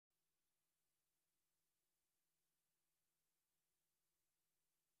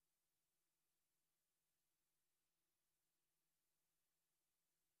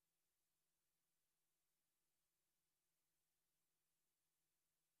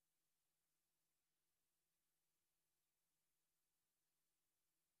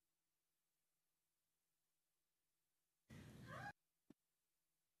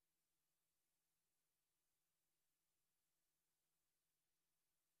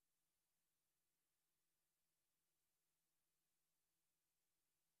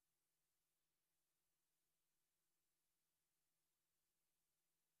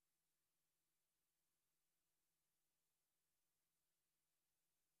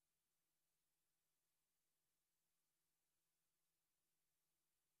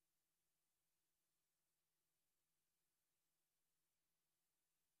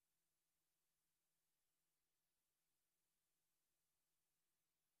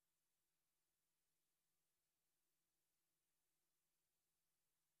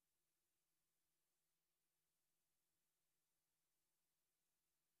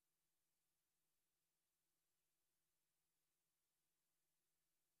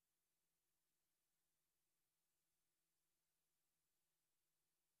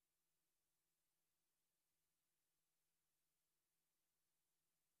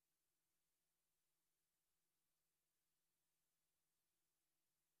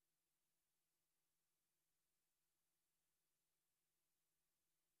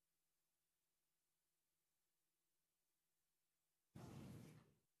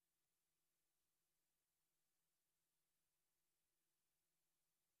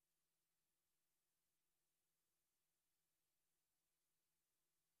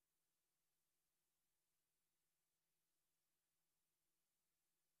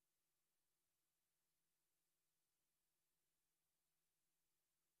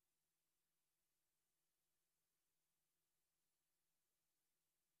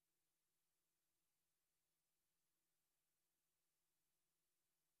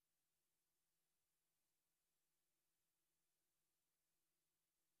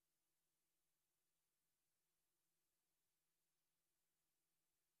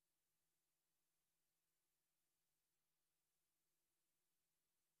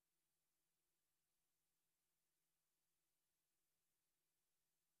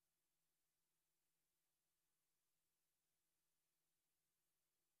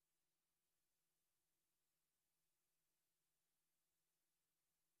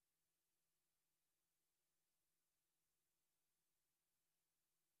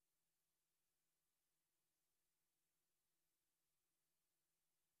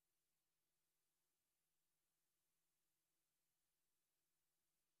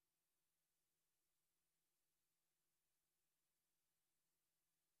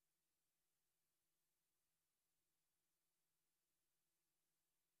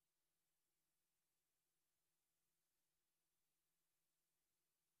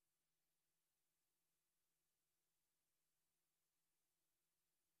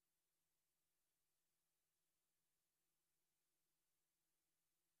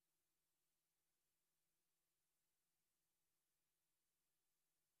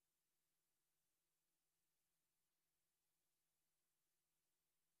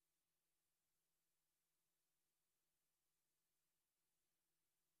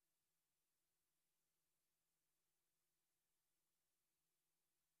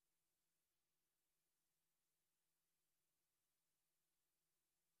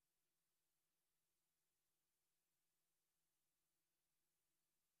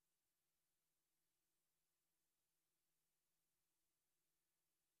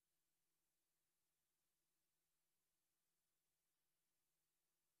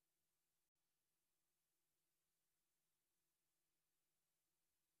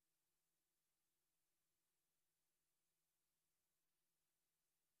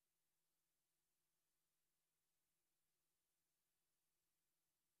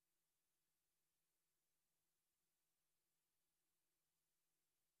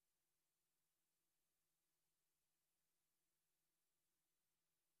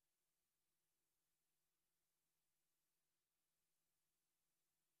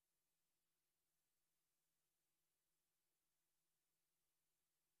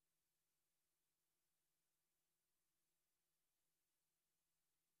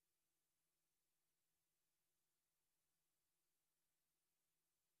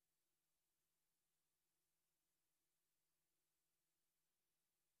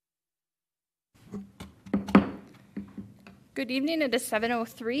Good evening. It is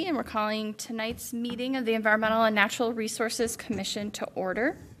 7:03, and we're calling tonight's meeting of the Environmental and Natural Resources Commission to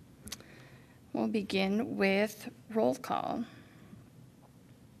order. We'll begin with roll call.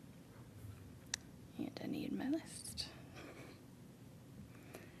 And I need my list.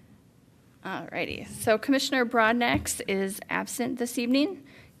 Alrighty. So Commissioner Broadnax is absent this evening.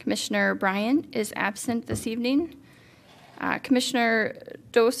 Commissioner Bryan is absent this evening. Commissioner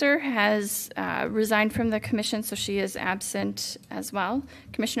Doser has resigned from the commission, so she is absent as well.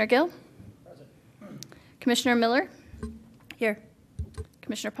 Commissioner Gill? Present. Commissioner Miller? Here.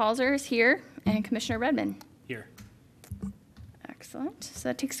 Commissioner Palzer is here, and Commissioner Redmond? Here. Excellent. So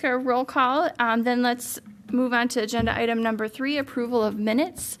that takes care of roll call. Then let's move on to agenda item number 3, approval of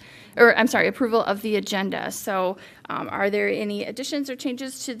minutes, approval of the agenda. So are there any additions or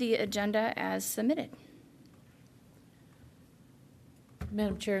changes to the agenda as submitted?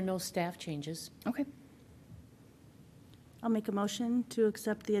 Madam Chair, no staff changes. Okay. I'll make a motion to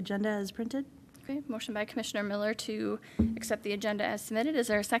accept the agenda as printed. Okay, motion by Commissioner Miller to accept the agenda as submitted. Is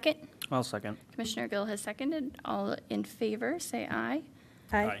there a second? I'll second. Commissioner Gill has seconded. All in favor, say aye.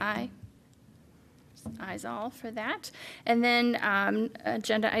 Aye. Aye. Ayes all for that. And then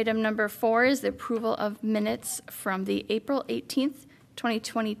agenda item number 4 is the approval of minutes from the April 18th,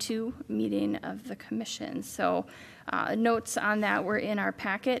 2022 meeting of the commission. So notes on that were in our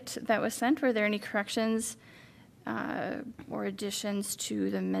packet that was sent. Were there any corrections or additions to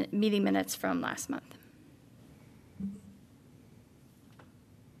the meeting minutes from last month?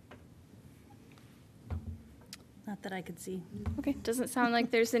 Not that I could see. Okay, doesn't sound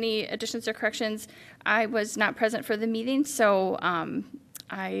like there's any additions or corrections. I was not present for the meeting, so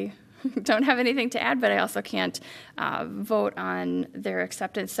I don't have anything to add, but I also can't vote on their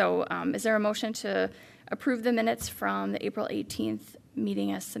acceptance. So is there a motion to approve the minutes from the April 18th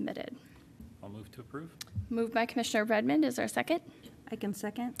meeting as submitted? I'll move to approve. Moved by Commissioner Redmond. Is there a second? I can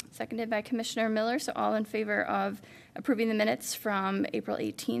second. Seconded by Commissioner Miller. So all in favor of approving the minutes from April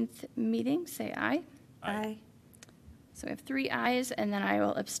 18th meeting, say aye. Aye. So we have 3 ayes, and then I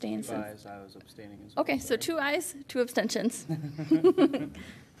will abstain. 2 ayes. I was abstaining as well. Okay, so 2 ayes, 2 abstentions.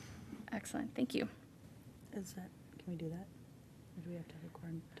 Excellent, thank you. Can we do that? Or do we have to have a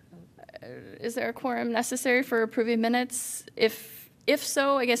quorum to vote? Is there a quorum necessary for approving minutes? If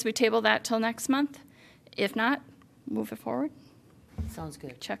so, I guess we table that till next month. If not, move it forward. Sounds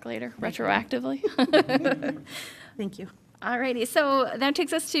good. Check later, retroactively. Thank you. Alrighty, so that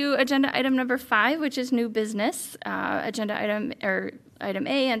takes us to agenda item number 5, which is new business. Agenda item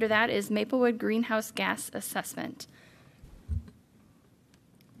A under that is Maplewood greenhouse gas assessment.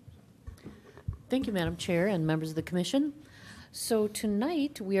 Thank you, Madam Chair and members of the Commission. So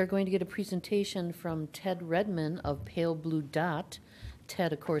tonight we are going to get a presentation from Ted Redmond of Pale Blue Dot.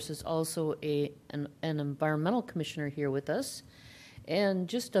 Ted, of course, is also an environmental commissioner here with us. And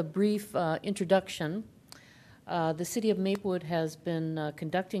just a brief introduction. The City of Maplewood has been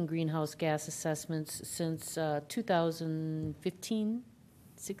conducting greenhouse gas assessments since 2015,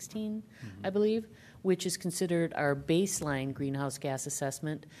 16, I believe, which is considered our baseline greenhouse gas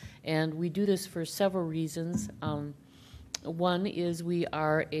assessment. And we do this for several reasons. One is we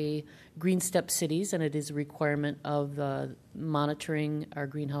are a Green Step Cities, and it is a requirement of monitoring our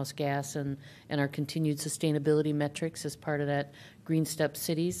greenhouse gas and our continued sustainability metrics as part of that Green Step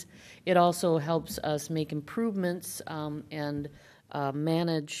Cities. It also helps us make improvements and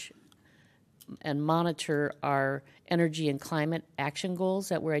manage and monitor our energy and climate action goals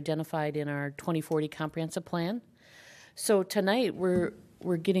that were identified in our 2040 comprehensive plan. So tonight we're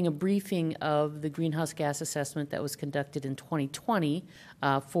getting a briefing of the greenhouse gas assessment that was conducted in 2020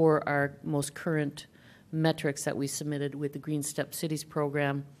 for our most current metrics that we submitted with the Green Step Cities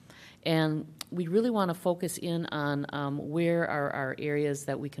program. And we really want to focus in on where are our areas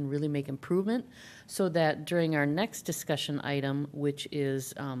that we can really make improvement so that during our next discussion item, which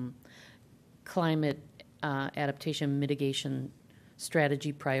is climate adaptation mitigation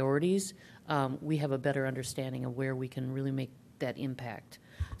strategy priorities, we have a better understanding of where we can really make that impact.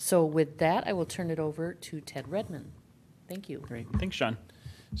 So with that, I will turn it over to Ted Redmond. Thank you. Great. Thanks, Sean.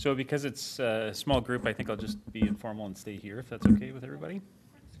 So because it's a small group, I think I'll just be informal and stay here if that's okay with everybody.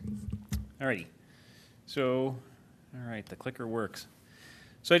 Alrighty. So, all right, the clicker works.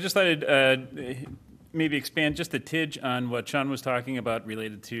 So I just thought I'd maybe expand just a tidge on what Sean was talking about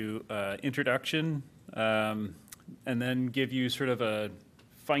related to introduction, and then give you sort of a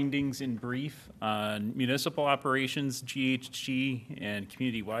findings in brief on municipal operations, GHG, and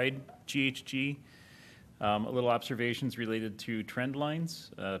community-wide GHG. A little observations related to trend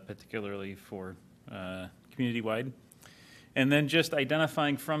lines, particularly for community-wide. And then just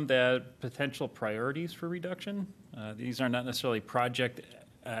identifying from that potential priorities for reduction These are not necessarily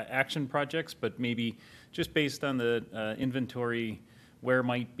action projects, but maybe just based on the inventory, where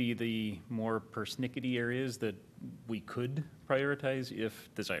might be the more persnickety areas that we could prioritize if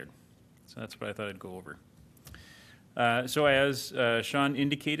desired. So that's what I thought I'd go over. So as Sean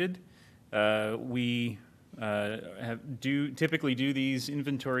indicated, we typically do these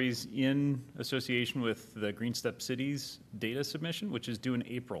inventories in association with the Green Step Cities data submission, which is due in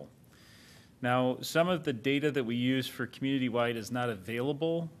April. Now, some of the data that we use for community-wide is not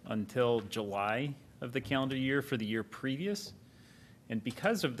available until July of the calendar year for the year previous. And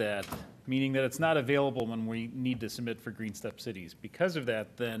because of that, meaning that it's not available when we need to submit for Green Step Cities, because of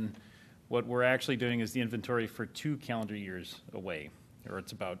that, then what we're actually doing is the inventory for 2 calendar years away, or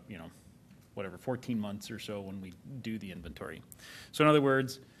it's about, 14 months or so when we do the inventory. So in other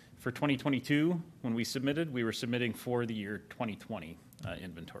words, for 2022, when we submitted, we were submitting for the year 2020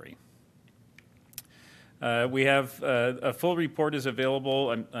 inventory. We have a full report is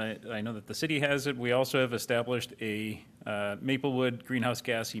available. I know that the city has it. We also have established a Maplewood greenhouse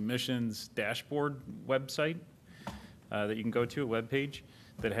gas emissions dashboard website that you can go to, a webpage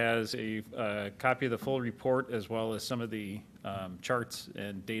that has a copy of the full report as well as some of the charts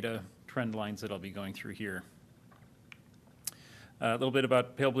and data trend lines that I'll be going through here. A little bit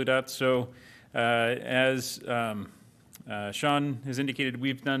about Pale Blue Dots. So as Sean has indicated,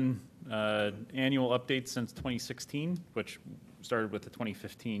 we've done annual updates since 2016, which started with the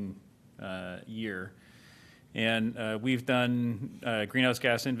 2015 year. And we've done greenhouse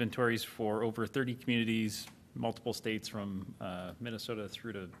gas inventories for over 30 communities, multiple states from Minnesota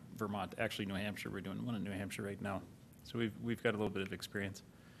through to Vermont. Actually, New Hampshire, we're doing one in New Hampshire right now. So we've got a little bit of experience.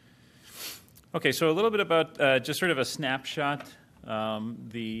 Okay, so a little bit about just sort of a snapshot,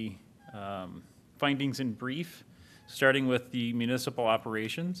 the findings in brief, starting with the municipal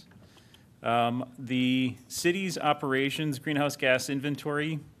operations. The city's operations greenhouse gas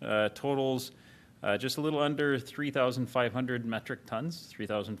inventory totals just a little under 3,500 metric tons,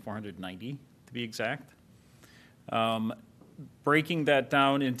 3,490 to be exact. Breaking that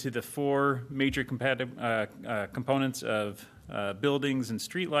down into the 4 major components of buildings and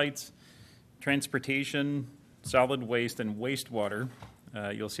streetlights, transportation, solid waste, and wastewater.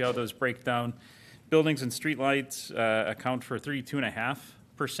 You'll see how those break down. Buildings and streetlights account for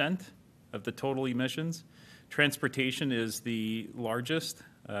 32.5% of the total emissions. Transportation is the largest.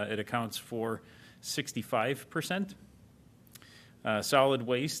 It accounts for 65%. Solid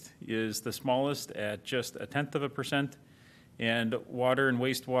waste is the smallest at just 0.1%, and water and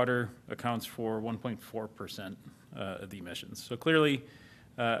wastewater accounts for 1.4% of the emissions. So clearly,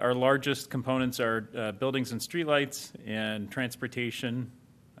 our largest components are buildings and streetlights and transportation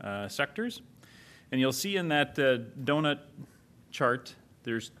sectors. And you'll see in that donut chart,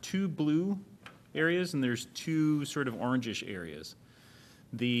 there's 2 blue areas and there's 2 sort of orangish areas.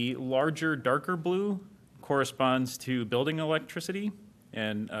 The larger, darker blue corresponds to building electricity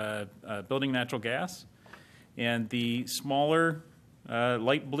and building natural gas. And the smaller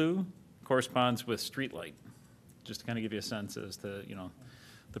light blue corresponds with streetlight, just to kind of give you a sense as to,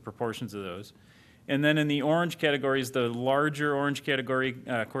 the proportions of those. And then in the orange categories, the larger orange category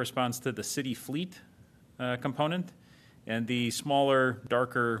corresponds to the city fleet component, and the smaller,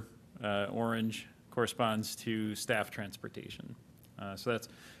 darker orange corresponds to staff transportation. So that's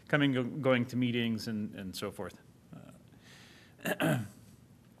going to meetings and so forth.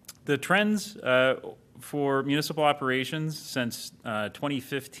 The trends for municipal operations since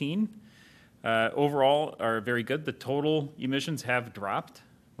 2015 overall are very good. The total emissions have dropped.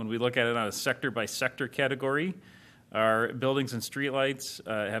 When we look at it on a sector-by-sector category, our buildings and streetlights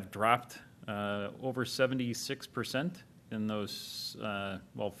have dropped over 76% in those,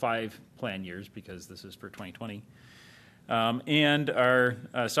 5 plan years, because this is for 2020. And our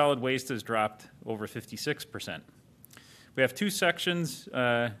solid waste has dropped over 56%. We have 2 sections,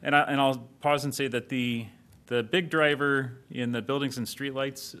 and I'll pause and say that the big driver in the buildings and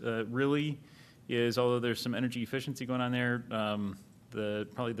streetlights really is, although there's some energy efficiency going on there,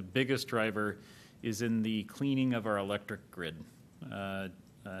 probably the biggest driver is in the cleaning of our electric grid.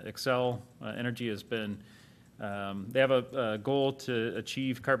 Xcel Energy has been, they have a goal to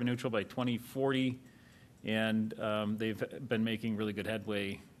achieve carbon neutral by 2040, and they've been making really good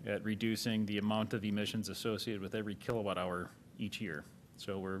headway at reducing the amount of emissions associated with every kilowatt hour each year.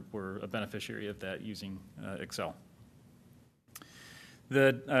 So we're a beneficiary of that using Xcel.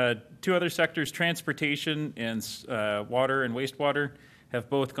 The 2 other sectors, transportation and water and wastewater, have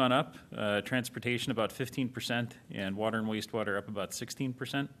both gone up. Transportation about 15%, and water and wastewater up about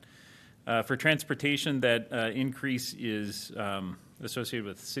 16%. For transportation, that increase is associated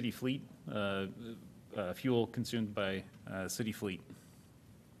with city fleet fuel consumed by city fleet.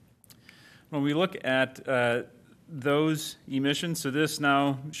 When we look at those emissions, so this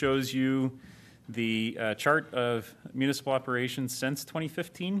now shows you the chart of municipal operations since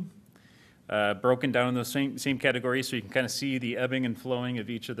 2015, broken down in those same categories, so you can kind of see the ebbing and flowing of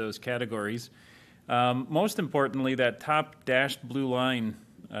each of those categories. Most importantly, that top dashed blue line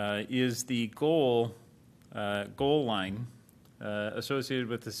is the goal line associated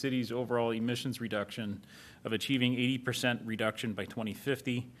with the city's overall emissions reduction of achieving 80% reduction by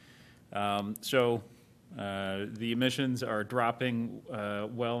 2050. The emissions are dropping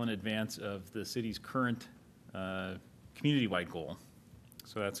well in advance of the city's current community-wide goal.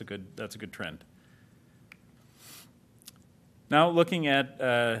 So that's a good trend. Now looking at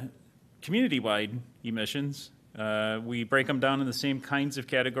community-wide emissions, we break them down in the same kinds of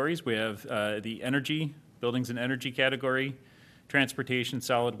categories. We have the energy, buildings and energy category, transportation,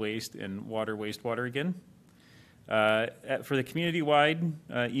 solid waste, and water, wastewater again. For the community-wide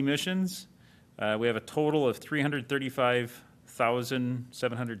emissions, we have a total of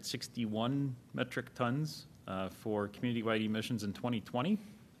 335,761 metric tons for community-wide emissions in 2020.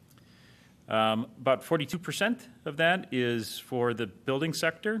 About 42% of that is for the building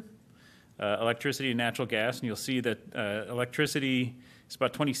sector, electricity and natural gas, and you'll see that electricity is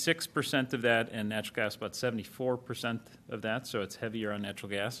about 26% of that, and natural gas about 74% of that, so it's heavier on natural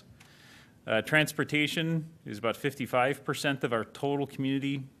gas. Transportation is about 55% of our total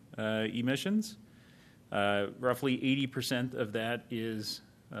community emissions. Roughly 80% of that is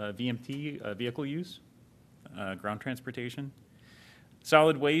VMT, vehicle use, ground transportation.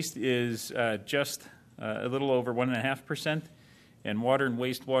 Solid waste is just a little over 1.5%, and water and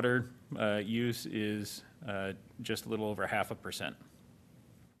wastewater use is just a little over 0.5%.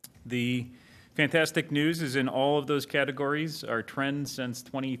 The fantastic news is in all of those categories, our trend since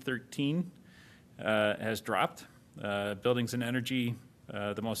 2013 has dropped. Buildings and energy,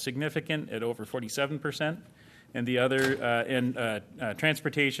 the most significant at over 47%, and the other,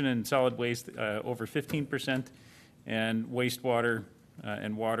 transportation and solid waste over 15%, and wastewater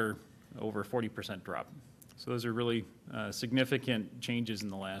and water over 40% drop. So those are really significant changes in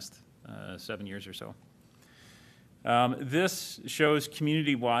the last 7 years or so. This shows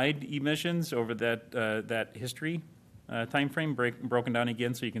community-wide emissions over that history time frame, broken down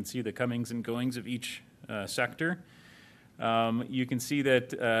again, so you can see the comings and goings of each sector. You can see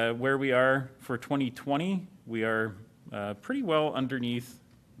that where we are for 2020, we are pretty well underneath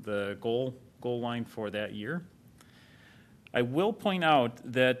the goal line for that year. I will point out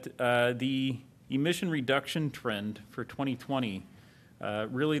that the emission reduction trend for 2020,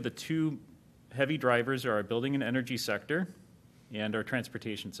 really the two heavy drivers are our building and energy sector and our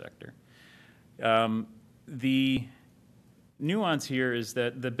transportation sector. The nuance here is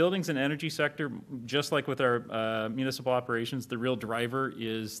that the buildings and energy sector, just like with our municipal operations, the real driver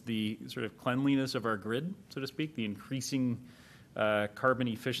is the sort of cleanliness of our grid, so to speak, the increasing carbon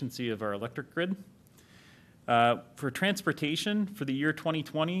efficiency of our electric grid. For transportation, for the year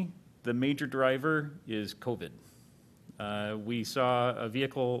 2020, the major driver is COVID. We saw a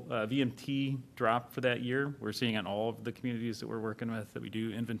vehicle VMT drop for that year. We're seeing on all of the communities that we're working with that we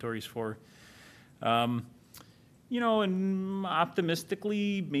do inventories for. And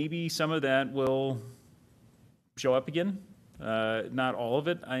optimistically, maybe some of that will show up again. Not all of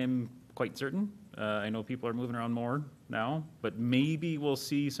it, I am quite certain. I know people are moving around more now, but maybe we'll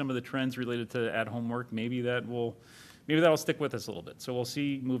see some of the trends related to at-home work. Maybe that'll stick with us a little bit. So we'll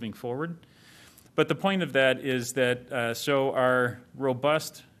see moving forward. But the point of that is that so our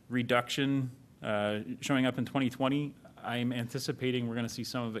robust reduction showing up in 2020, I'm anticipating we're going to see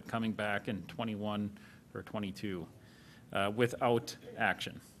some of it coming back in 21 or 22 without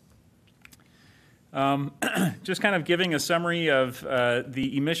action. Just kind of giving a summary of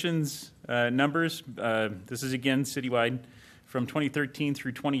the emissions numbers. This is again citywide from 2013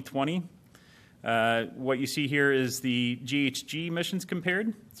 through 2020. What you see here is the GHG emissions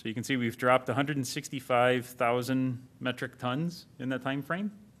compared. So you can see we've dropped 165,000 metric tons in that time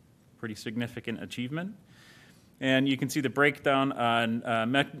frame. Pretty significant achievement. And you can see the breakdown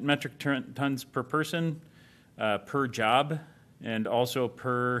on metric tons per person, per job, and also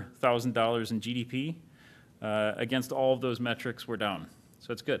per $1,000 in GDP. Against all of those metrics, we're down.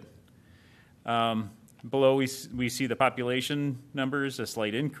 So it's good. Below, we see the population numbers, a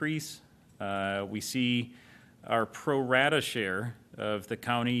slight increase. We see our pro rata share of the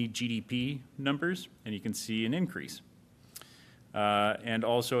county GDP numbers, and you can see an increase. And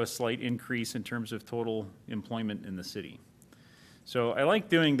also a slight increase in terms of total employment in the city. So I like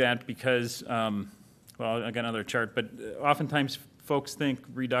doing that because, well, I got another chart, but oftentimes folks think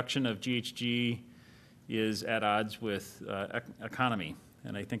reduction of GHG is at odds with economy,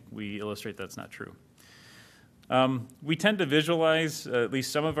 and I think we illustrate that's not true. We tend to visualize at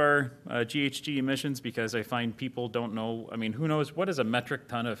least some of our GHG emissions because I find people don't know, I mean, who knows, what is a metric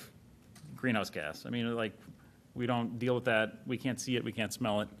ton of greenhouse gas? I mean, like, we don't deal with that, we can't see it, we can't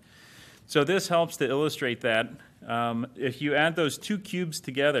smell it. So this helps to illustrate that. If you add those two cubes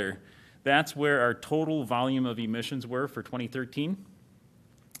together, that's where our total volume of emissions were for 2013.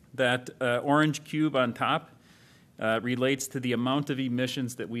 That orange cube on top relates to the amount of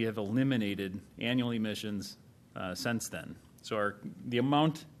emissions that we have eliminated, annual emissions, since then. So the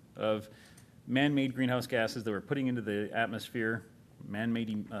amount of man-made greenhouse gases that we're putting into the atmosphere,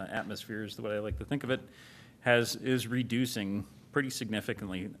 man-made atmosphere is the way I like to think of it, is reducing pretty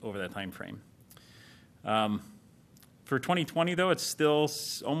significantly over that time frame. For 2020, though, it's still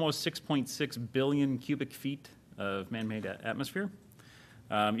almost 6.6 billion cubic feet of man-made atmosphere.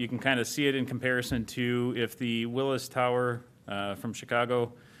 You can kind of see it in comparison to if the Willis Tower from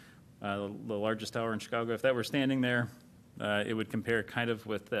Chicago, the largest tower in Chicago, if that were standing there, it would compare kind of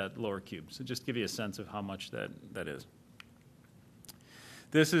with that lower cube. So just give you a sense of how much that is.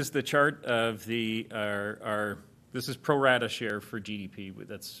 This is the chart of this is pro rata share for GDP.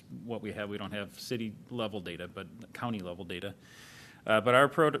 That's what we have. We don't have city level data, but county level data. But our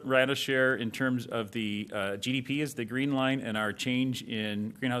pro rata share in terms of the GDP is the green line, and our change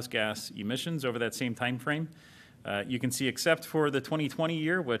in greenhouse gas emissions over that same time frame. You can see, except for the 2020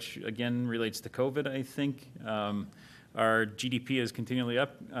 year, which again relates to COVID, I think, our GDP has continually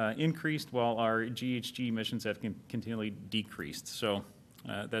increased while our GHG emissions have continually decreased. So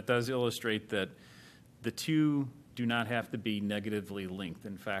that does illustrate that the two do not have to be negatively linked.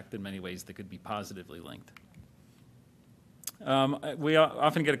 In fact, in many ways, they could be positively linked. We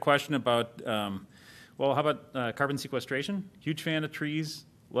often get a question about, well, how about carbon sequestration? Huge fan of trees,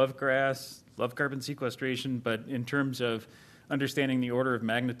 love grass, love carbon sequestration, but in terms of understanding the order of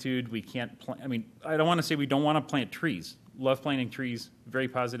magnitude, we can't plant, I mean, I don't want to say we don't want to plant trees. Love planting trees, very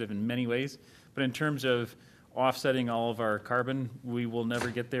positive in many ways, but in terms of offsetting all of our carbon, we will never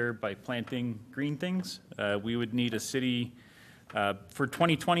get there by planting green things. We would need a city, for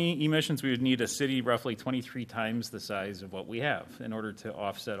 2020 emissions, we would need a city roughly 23 times the size of what we have in order to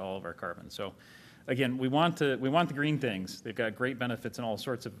offset all of our carbon. So again, we want the green things. They've got great benefits in all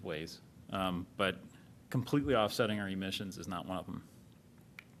sorts of ways, but completely offsetting our emissions is not one of them.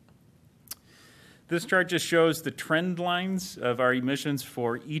 This chart just shows the trend lines of our emissions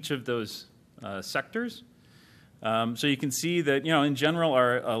for each of those sectors. So you can see that, you know, in general,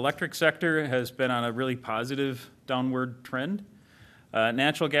 our electric sector has been on a really positive downward trend.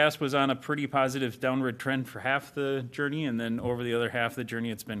 Natural gas was on a pretty positive downward trend for half the journey, and then over the other half of the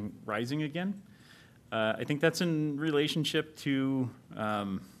journey, it's been rising again. I think that's in relationship to,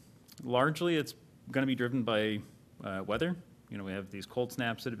 largely it's going to be driven by weather. You know, we have these cold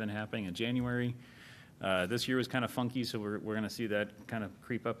snaps that have been happening in January. This year was kind of funky, so we're going to see that kind of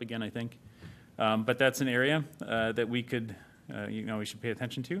creep up again, I think. But that's an area that we could, we should pay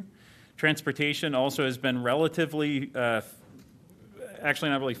attention to. Transportation also has been relatively, actually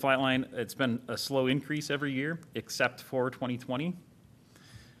not really flatline. It's been a slow increase every year, except for 2020.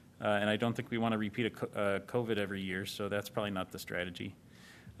 And I don't think we want to repeat a COVID every year, so that's probably not the strategy.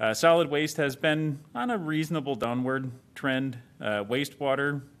 Solid waste has been on a reasonable downward trend.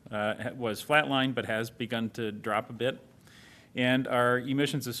 Wastewater was flatline, but has begun to drop a bit. And our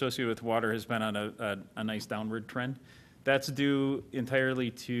emissions associated with water has been on a nice downward trend. That's due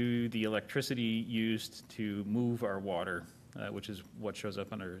entirely to the electricity used to move our water, which is what shows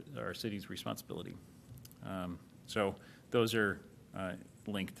up under our city's responsibility. So those are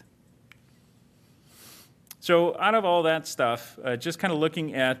linked. So out of all that stuff, just kind of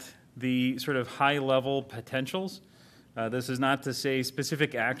looking at the sort of high-level potentials, this is not to say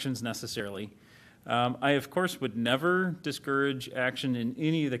specific actions necessarily. I, of course, would never discourage action in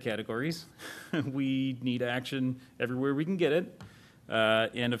any of the categories. We need action everywhere we can get it.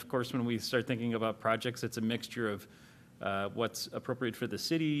 And, of course, when we start thinking about projects, it's a mixture of what's appropriate for the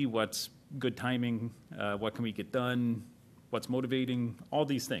city, what's good timing, what can we get done, what's motivating, all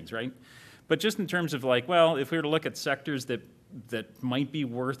these things, right? But just in terms of like, well, if we were to look at sectors that might be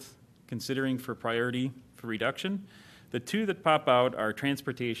worth considering for priority for reduction, the two that pop out are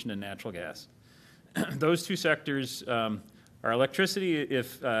transportation and natural gas. Those two sectors, our electricity,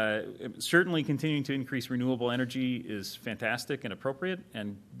 if certainly continuing to increase renewable energy is fantastic and appropriate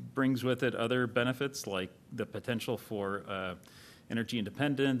and brings with it other benefits like the potential for energy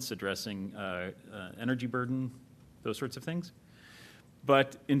independence, addressing energy burden, those sorts of things.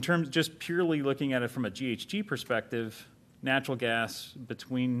 But in terms just purely looking at it from a GHG perspective, natural gas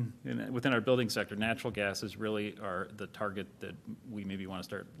within our building sector, natural gas is really the target that we maybe want to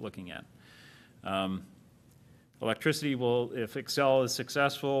start looking at. Electricity will, if Excel is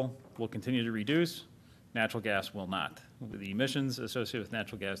successful, will continue to reduce. Natural gas will not. The emissions associated with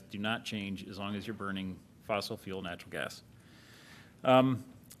natural gas do not change as long as you're burning fossil fuel natural gas.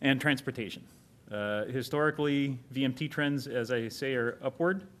 And transportation. Historically, VMT trends, as I say, are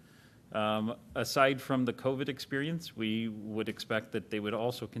upward. Aside from the COVID experience, we would expect that they would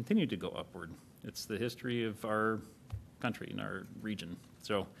also continue to go upward. It's the history of our country and our region.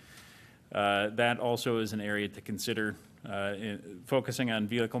 So that also is an area to consider, focusing on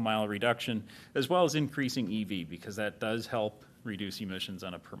vehicle mile reduction, as well as increasing EV, because that does help reduce emissions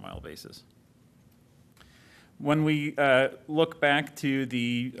on a per mile basis. When we look back to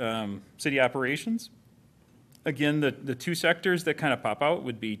the city operations, again, the two sectors that kind of pop out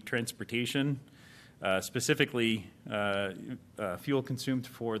would be transportation, specifically fuel consumed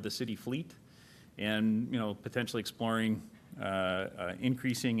for the city fleet, and potentially exploring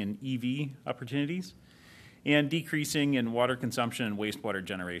increasing in EV opportunities, and decreasing in water consumption and wastewater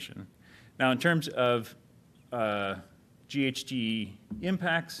generation. Now, in terms of GHG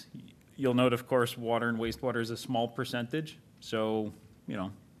impacts, you'll note, of course, water and wastewater is a small percentage. So,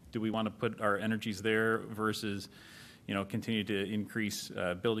 do we want to put our energies there versus, continue to increase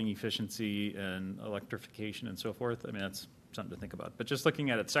building efficiency and electrification and so forth? I mean, that's something to think about. But just looking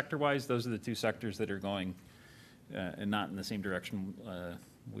at it sector-wise, those are the two sectors that are going and not in the same direction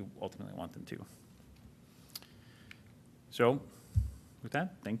we ultimately want them to. So, with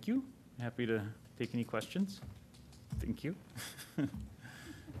that, thank you. Happy to take any questions. Thank you.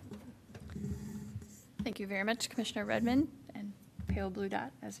 Thank you very much, Commissioner Redmond, and pale blue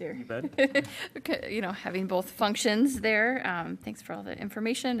dot as you're, having both functions there. Thanks for all the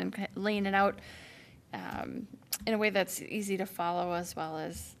information and laying it out in a way that's easy to follow, as well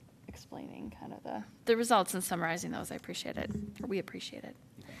as explaining kind of the results and summarizing those. I appreciate it, or we appreciate it.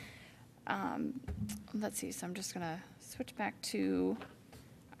 Let's see, so I'm just going to switch back to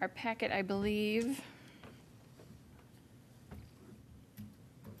our packet, I believe.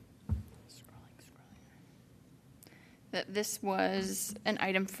 That this was an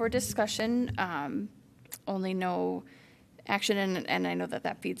item for discussion, only no action, and I know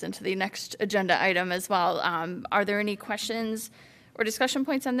that feeds into the next agenda item as well. Are there any questions or discussion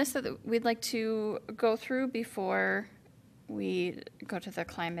points on this that we'd like to go through before we go to the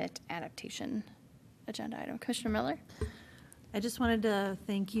climate adaptation agenda item? Commissioner Miller? I just wanted to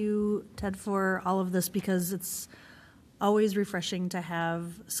thank you, Ted, for all of this, because it's always refreshing to have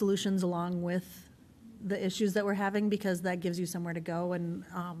solutions along with the issues that we're having, because that gives you somewhere to go. And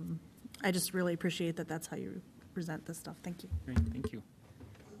I just really appreciate that that's how you present this stuff. Thank you. Great, thank you.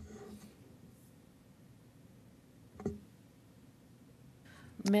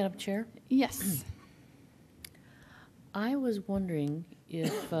 Madam Chair? Yes. I was wondering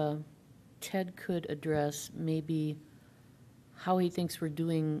if Ted could address maybe how he thinks we're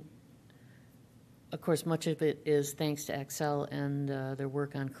doing. Of course, much of it is thanks to Excel and their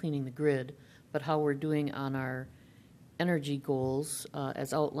work on cleaning the grid, but how we're doing on our energy goals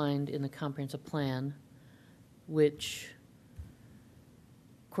as outlined in the comprehensive plan, which,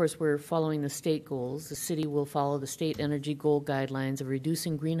 of course, we're following the state goals. The city will follow the state energy goal guidelines of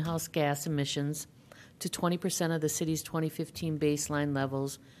reducing greenhouse gas emissions to 20% of the city's 2015 baseline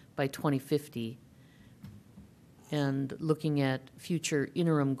levels by 2050, and looking at future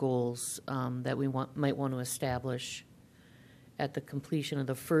interim goals that we might want to establish at the completion of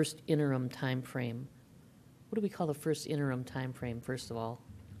the first interim time frame. What do we call the first interim time frame, first of all?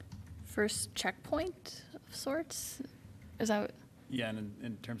 First checkpoint of sorts? Is that? Yeah, and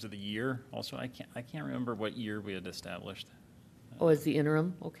in terms of the year, also, I can't remember what year we had established. Oh, as the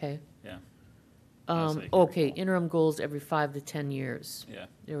interim? Okay. Yeah. Okay, interim goals every 5 to 10 years. Yeah.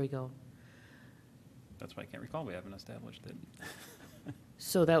 There we go. That's why I can't recall. We haven't established it.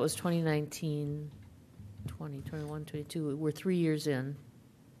 So that was 2019, 20, 21, 22. We're 3 years in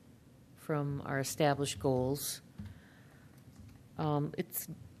from our established goals. Do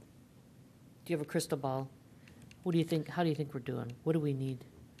you have a crystal ball? What do you think? How do you think we're doing? What do we need?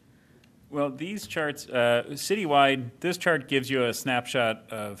 Well, these charts, citywide, this chart gives you a snapshot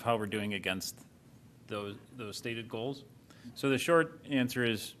of how we're doing against those stated goals. So the short answer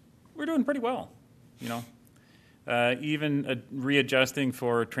is we're doing pretty well. Even readjusting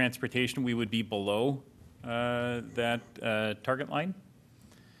for transportation, we would be below that target line.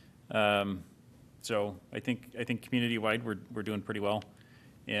 So I think community-wide we're doing pretty well,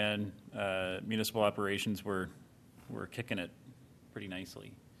 and municipal operations we're kicking it pretty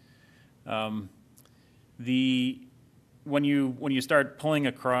nicely. The when you start pulling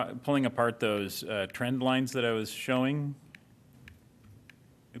apart those trend lines that I was showing,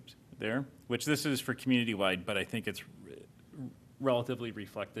 there, which this is for community-wide, but I think it's relatively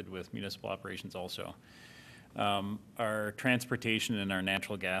reflected with municipal operations also. Our transportation and our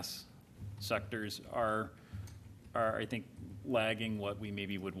natural gas sectors are I think lagging what we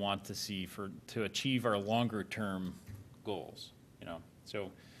maybe would want to see to achieve our longer term goals.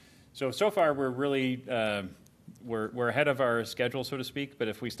 So far we're really we're ahead of our schedule, so to speak. But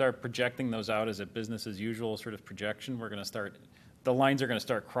if we start projecting those out as a business as usual sort of projection, the lines are going to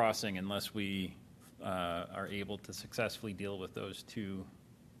start crossing unless we are able to successfully deal with those two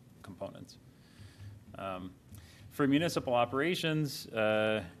components. For municipal operations,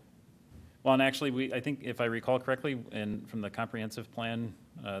 well, and actually, I think if I recall correctly, from the comprehensive plan,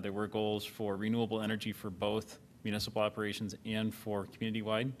 there were goals for renewable energy for both municipal operations and for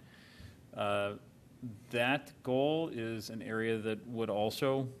community-wide. That goal is an area that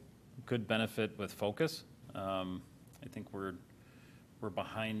could benefit with focus. I think we're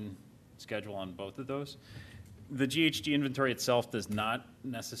behind schedule on both of those. The GHG inventory itself does not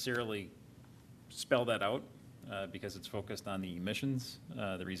necessarily spell that out because it's focused on the emissions,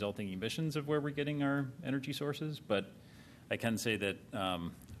 the resulting emissions of where we're getting our energy sources. But I can say that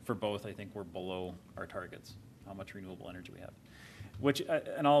for both, I think we're below our targets, how much renewable energy we have.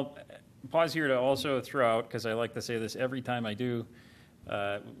 And I'll pause here to also throw out, because I like to say this every time I do,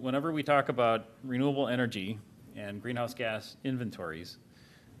 whenever we talk about renewable energy and greenhouse gas inventories,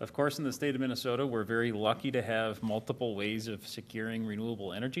 of course, in the state of Minnesota, we're very lucky to have multiple ways of securing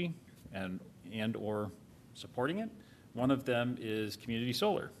renewable energy and or supporting it. One of them is community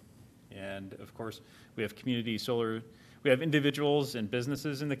solar. And of course, we have community solar. We have individuals and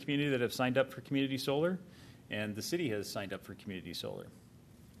businesses in the community that have signed up for community solar, and the city has signed up for community solar.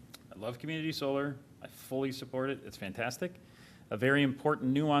 I love community solar. I fully support it. It's fantastic. A very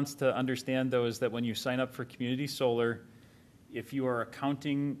important nuance to understand, though, is that when you sign up for community solar, if you are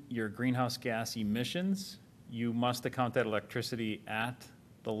accounting your greenhouse gas emissions, you must account that electricity at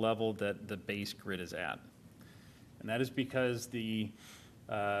the level that the base grid is at. And that is because the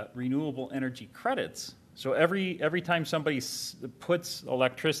renewable energy credits, so every time somebody puts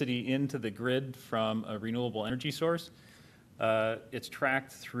electricity into the grid from a renewable energy source, it's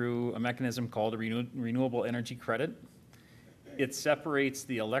tracked through a mechanism called a renewable energy credit. It separates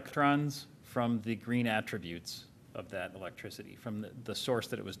the electrons from the green attributes of that electricity, from the source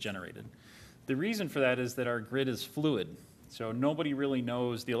that it was generated. The reason for that is that our grid is fluid. So nobody really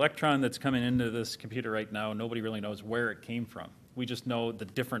knows the electron that's coming into this computer right now, nobody really knows where it came from. We just know the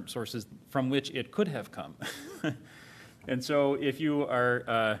different sources from which it could have come. And so if you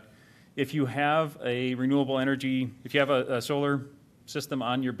have a renewable energy, if you have a solar system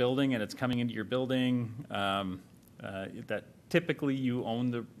on your building and it's coming into your building, that typically you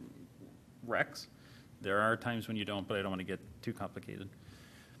own the RECs. There are times when you don't, but I don't want to get too complicated.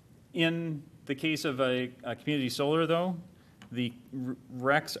 In the case of a community solar, though, the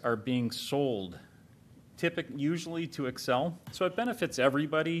RECs are being sold usually to Excel. So it benefits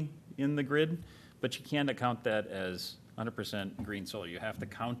everybody in the grid, but you can't account that as 100% green solar. You have to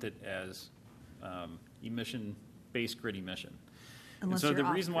count it as base grid emission. And so the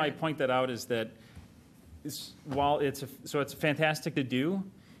reason why I point that out is that while it's fantastic to do,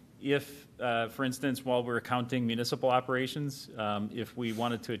 if, for instance, while we're counting municipal operations, if we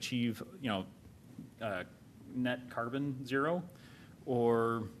wanted to achieve, net carbon zero,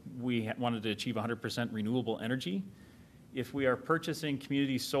 or we wanted to achieve 100% renewable energy, if we are purchasing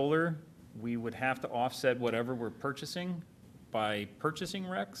community solar, we would have to offset whatever we're purchasing by purchasing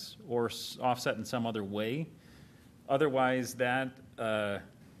RECs or offset in some other way. Otherwise, that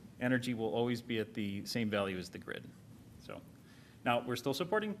energy will always be at the same value as the grid. So now we're still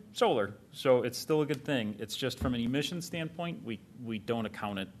supporting solar, so it's still a good thing. It's just from an emission standpoint, we don't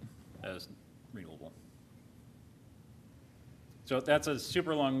account it as renewable. So that's a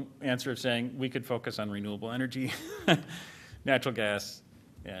super long answer of saying we could focus on renewable energy, natural gas,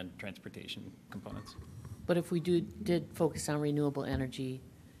 and transportation components. But if we did focus on renewable energy,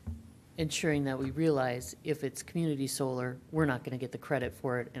 ensuring that we realize if it's community solar, we're not going to get the credit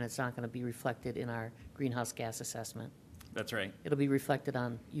for it, and it's not going to be reflected in our greenhouse gas assessment. That's right. It'll be reflected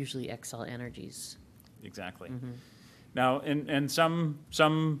on usually Xcel Energies. Exactly. Mm-hmm. Now, and some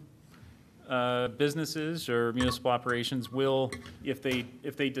businesses or municipal operations will, if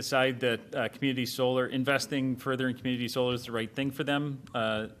they decide that community solar, investing further in community solar is the right thing for them,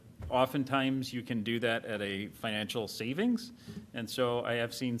 oftentimes you can do that at a financial savings. And so I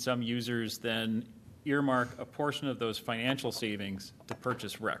have seen some users then earmark a portion of those financial savings to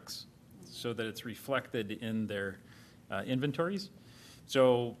purchase RECs so that it's reflected in their inventories.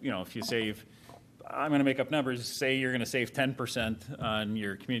 So, if you save, I'm going to make up numbers, say you're going to save 10% on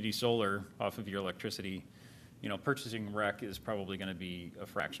your community solar off of your electricity, purchasing REC is probably going to be a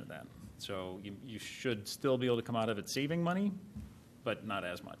fraction of that. So you should still be able to come out of it saving money, but not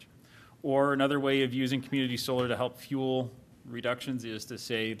as much. Or another way of using community solar to help fuel reductions is to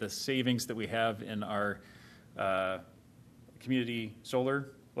say the savings that we have in our community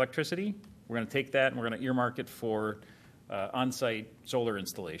solar electricity, we're going to take that and we're going to earmark it for on-site solar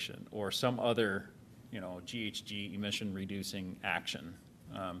installation or some other, GHG emission reducing action.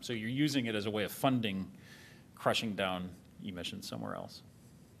 So you're using it as a way of funding crushing down emissions somewhere else.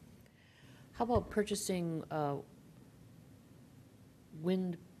 How about purchasing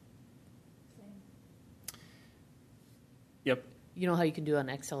wind? Yep. You know how you can do on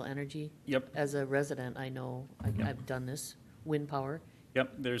Xcel Energy? Yep. As a resident, I know I've done this, wind power.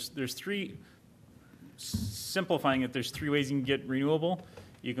 Yep. There's three, simplifying it, there's three ways you can get renewable.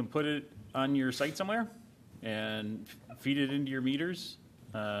 You can put it on your site somewhere and feed it into your meters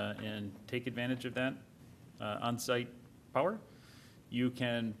and take advantage of that on-site power. You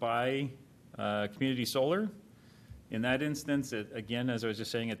can buy community solar. In that instance, again, as I was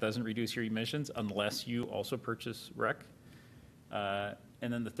just saying, it doesn't reduce your emissions unless you also purchase REC.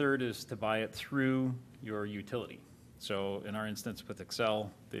 And then the third is to buy it through your utility. So in our instance with Xcel,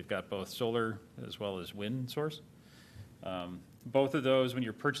 they've got both solar as well as wind source. Both of those, when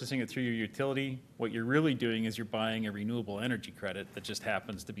you're purchasing it through your utility, what you're really doing is you're buying a renewable energy credit that just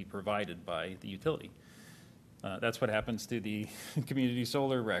happens to be provided by the utility. That's what happens to the community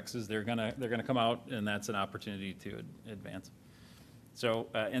solar RECs, is they're gonna come out, and that's an opportunity to advance. So,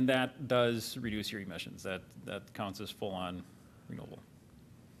 and that does reduce your emissions. That counts as full-on renewable.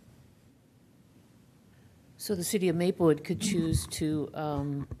 So the city of Maplewood could choose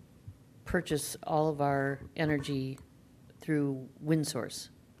to purchase all of our energy through wind source.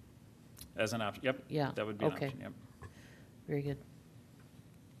 As an option, yep. Yeah, That would be an okay. option, yep. Very good.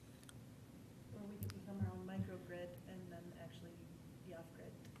 Or we could become our own microgrid and then actually be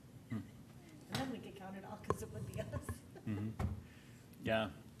off-grid. And then we could count it all because it would be us. Yeah,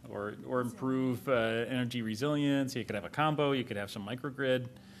 or improve energy resilience. You could have a combo. You could have some microgrid.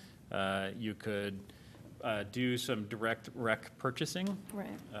 You could do some direct REC purchasing.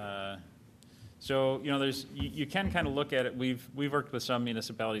 Right. So you can kind of look at it. We've worked with some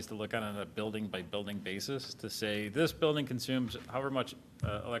municipalities to look at it on a building by building basis to say this building consumes however much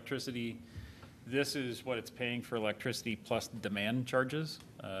electricity. This is what it's paying for electricity plus demand charges,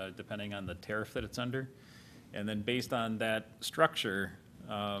 depending on the tariff that it's under. And then based on that structure,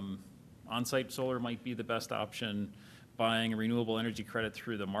 on-site solar might be the best option. Buying a renewable energy credit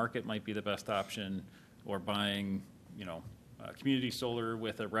through the market might be the best option, or buying, community solar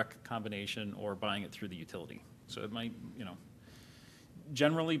with a REC combination, or buying it through the utility. So it might,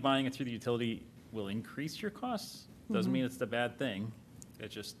 generally buying it through the utility will increase your costs. Doesn't mean it's the bad thing. It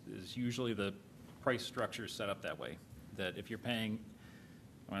just is usually the price structure set up that way. That if you're paying,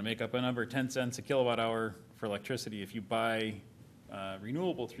 I want to make up a number, 10 cents a kilowatt hour for electricity, if you buy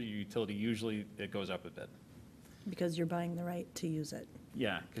renewable through your utility, usually it goes up a bit. Because you're buying the right to use it.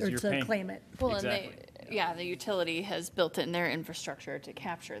 Yeah, Or because you're to paying. claim it. Well, Exactly. and the utility has built in their infrastructure to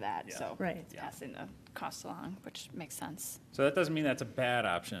capture that, Yeah. so Right. it's passing the costs along, which makes sense. So that doesn't mean that's a bad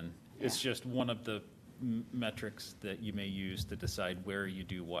option. It's Yeah. just one of the metrics that you may use to decide where you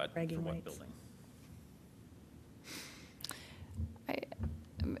do what Bragging for what rights. building.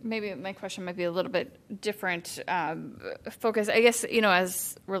 Maybe my question might be a little bit different focus. I guess,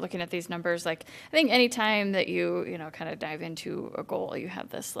 as we're looking at these numbers, like, I think anytime that you, kind of dive into a goal, you have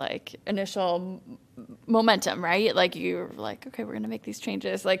this, like, initial momentum, right? Like, you're like, okay, we're going to make these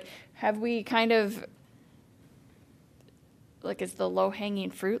changes. Like, have we kind of, like, is the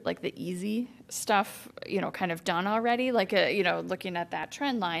low-hanging fruit, like, the easy stuff, kind of done already? Like, looking at that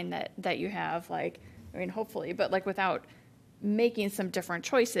trend line that you have, like, hopefully, but, like, without making some different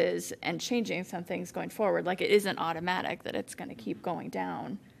choices and changing some things going forward. Like, it isn't automatic that it's going to keep going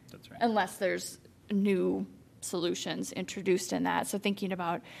down. That's right. Unless there's new solutions introduced in that. So thinking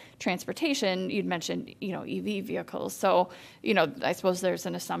about transportation, you'd mentioned, EV vehicles. So, I suppose there's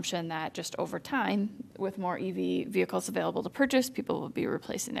an assumption that just over time, with more EV vehicles available to purchase, people will be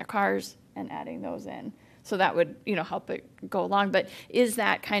replacing their cars and adding those in. So that would, help it go along. But is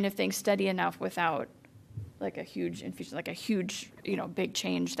that kind of thing steady enough without like a huge infusion, like a huge, big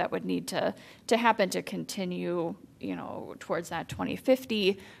change that would need to happen to continue, towards that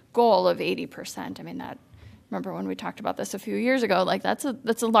 2050 goal of 80%? I mean, remember when we talked about this a few years ago, like that's a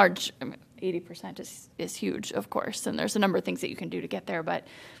large, 80% is huge, of course, and there's a number of things that you can do to get there, but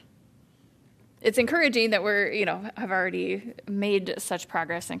it's encouraging that we're, have already made such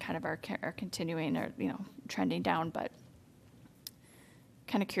progress and kind of are continuing or, trending down, but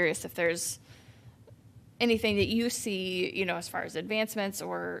kind of curious if there's anything that you see, as far as advancements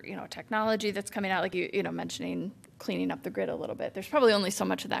or, technology that's coming out, like mentioning cleaning up the grid a little bit. There's probably only so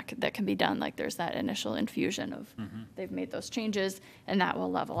much of that can be done. Like there's that initial infusion of they've made those changes and that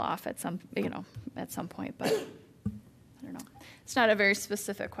will level off at some point, but I don't know. It's not a very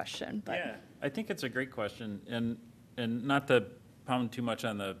specific question, but. Yeah, I think it's a great question, and not to pound too much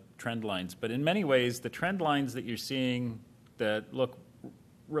on the trend lines, but in many ways, the trend lines that you're seeing that look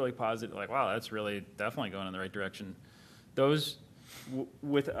really positive, like, wow, that's really definitely going in the right direction. Those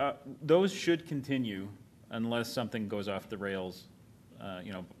should continue unless something goes off the rails.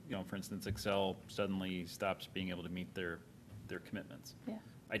 For instance, Excel suddenly stops being able to meet their commitments. Yeah.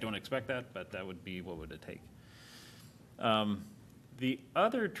 I don't expect that, but that would be what would it take. The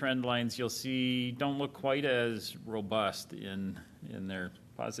other trend lines you'll see don't look quite as robust in their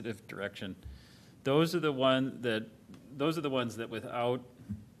positive direction. Those are the ones that without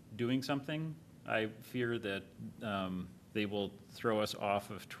doing something, I fear that they will throw us off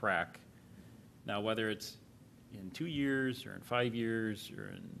of track. Now, whether it's in 2 years or in 5 years or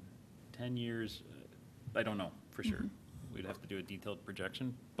in 10 years, I don't know for sure. We'd have to do a detailed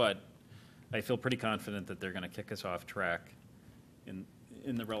projection, but I feel pretty confident that they're going to kick us off track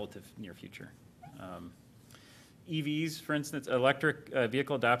in the relative near future. EVs, for instance, electric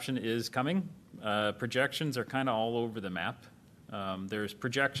vehicle adoption is coming. Projections are kind of all over the map. There's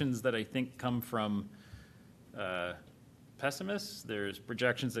projections that I think come from pessimists. There's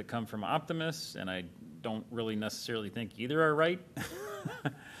projections that come from optimists, and I don't really necessarily think either are right.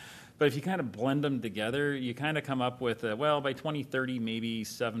 But if you kind of blend them together, you kind of come up with, by 2030, maybe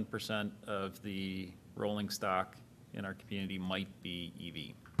 7% of the rolling stock in our community might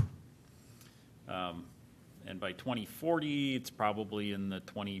be EV. And by 2040, it's probably in the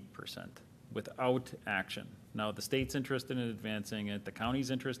 20% without action. Now, the state's interested in advancing it, the county's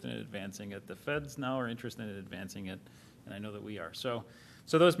interested in advancing it, the feds now are interested in advancing it, and I know that we are. So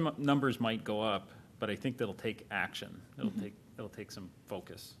those numbers might go up, but I think that'll take action. It'll take some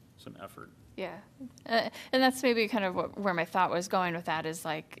focus, some effort. Yeah, and that's maybe kind of where my thought was going with that is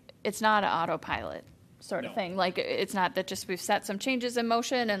like, it's not an autopilot sort of thing. Like, it's not that just we've set some changes in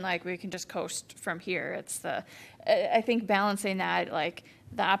motion and like we can just coast from here. It's I think balancing that, like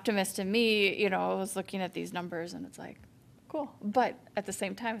the optimist in me, was looking at these numbers and it's like, cool. But at the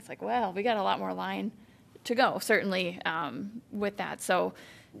same time, it's like, well, we got a lot more line to go, certainly with that. So,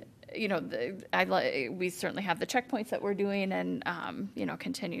 we certainly have the checkpoints that we're doing and,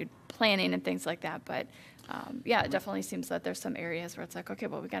 continued planning and things like that. But it definitely seems that there's some areas where it's like, okay,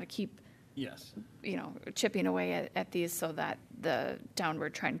 well, we got to keep chipping away at these so that the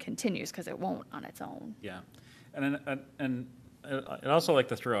downward trend continues, because it won't on its own. Yeah, and I'd also like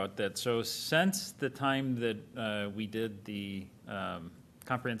to throw out that since the time that we did the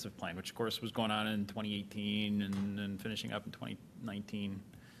comprehensive plan, which of course was going on in 2018 and finishing up in 2019,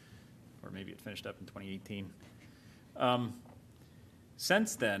 or maybe it finished up in 2018.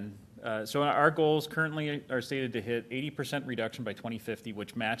 Since then, so our goals currently are stated to hit 80% reduction by 2050,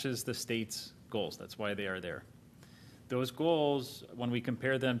 which matches the state's goals. That's why they are there. Those goals, when we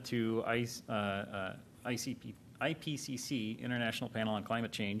compare them to IPCC, International Panel on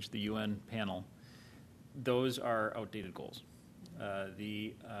Climate Change, the UN panel, those are outdated goals.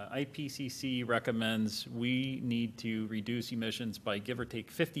 The IPCC recommends we need to reduce emissions by give or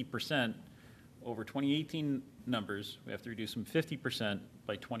take 50% over 2018 numbers. We have to reduce them 50%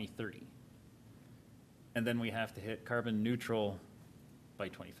 by 2030. And then we have to hit carbon neutral by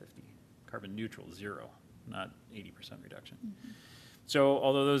 2050. Carbon neutral, zero, not 80% reduction. So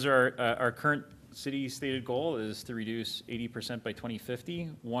although those are our current city stated goal is to reduce 80% by 2050,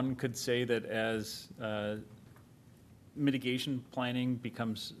 one could say that as mitigation planning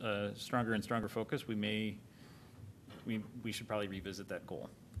becomes a stronger and stronger focus, we should probably revisit that goal.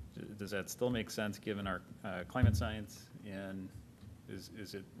 Does that still make sense given our climate science, and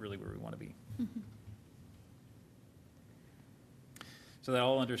is it really where we want to be? So that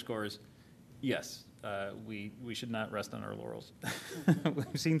all underscores, yes, we should not rest on our laurels.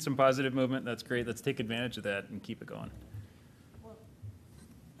 We've seen some positive movement. That's great. Let's take advantage of that and keep it going.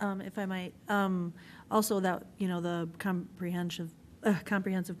 If I might, also that, the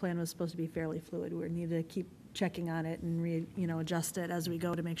comprehensive plan was supposed to be fairly fluid. We need to keep checking on it and adjust it as we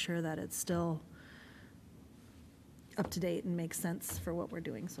go to make sure that it's still up to date and makes sense for what we're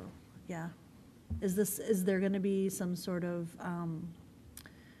doing. So, yeah. Is there going to be some sort of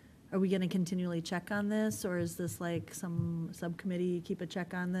are we going to continually check on this, or is this like some subcommittee keep a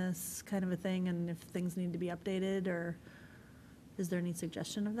check on this kind of a thing, and if things need to be updated, or is there any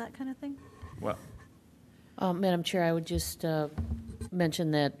suggestion of that kind of thing? Well, Madam Chair, I would just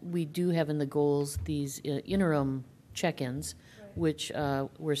mention that we do have in the goals these interim check-ins, which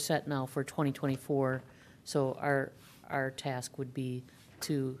were set now for 2024. So our task would be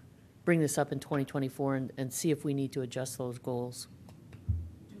to bring this up in 2024 and see if we need to adjust those goals.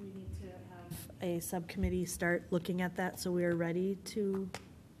 Do we need to have a subcommittee start looking at that so we are ready to,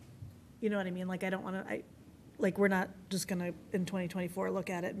 you know what I mean? Like, I don't want to, like, we're not just going to, in 2024,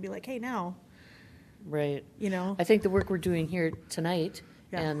 look at it and be like, hey, now, Right. you know? I think the work we're doing here tonight,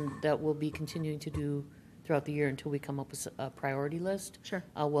 Yeah. and that we'll be continuing to do throughout the year until we come up with a priority list, Sure.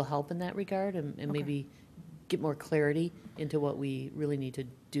 will help in that regard and Okay. maybe get more clarity into what we really need to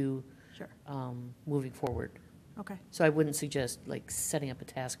do Sure. moving forward. Okay. So I wouldn't suggest like setting up a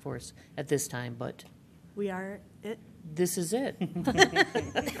task force at this time, but We are it. this is it.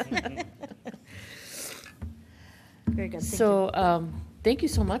 Very good. Thank you. So thank you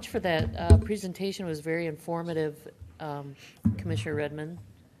so much for that. Presentation was very informative, Commissioner Redmond.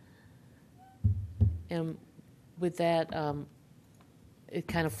 And with that, it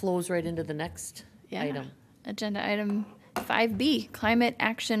kind of flows right into the next Yeah. item. Agenda item 5B, climate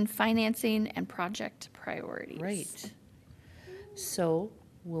action financing and project priorities. Right. So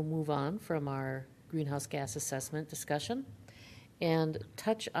we'll move on from our greenhouse gas assessment discussion and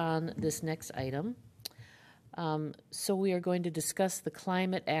touch on this next item. So we are going to discuss the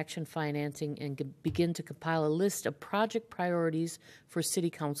climate action financing and begin to compile a list of project priorities for City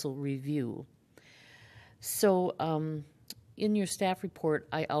Council review. So in your staff report,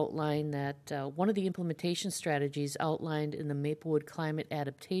 I outlined that one of the implementation strategies outlined in the Maplewood Climate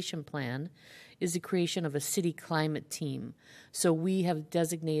Adaptation Plan is the creation of a city climate team. So we have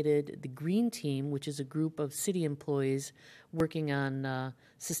designated the Green Team, which is a group of city employees working on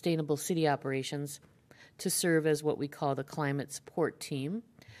sustainable city operations, to serve as what we call the climate support team.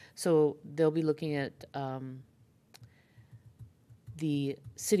 So they'll be looking at the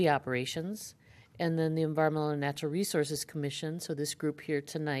city operations. And then the Environmental and Natural Resources Commission, so this group here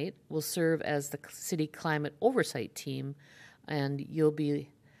tonight, will serve as the City Climate Oversight Team, and you'll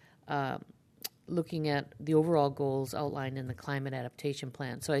be looking at the overall goals outlined in the Climate Adaptation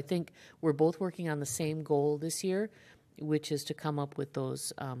Plan. So I think we're both working on the same goal this year, which is to come up with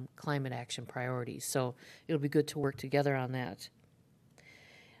those climate action priorities. So it'll be good to work together on that.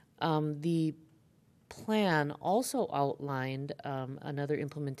 The plan also outlined another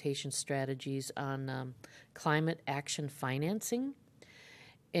implementation strategies on climate action financing,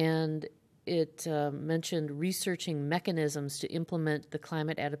 and it mentioned researching mechanisms to implement the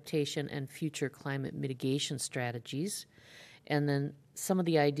climate adaptation and future climate mitigation strategies. And then some of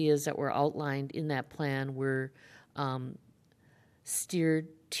the ideas that were outlined in that plan were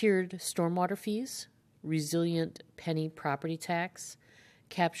tiered stormwater fees, resilient penny property tax,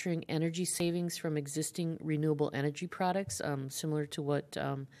 capturing energy savings from existing renewable energy products, similar to what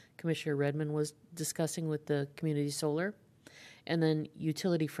Commissioner Redmond was discussing with the community solar, and then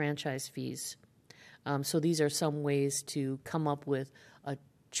utility franchise fees. So these are some ways to come up with a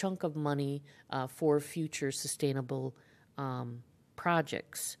chunk of money for future sustainable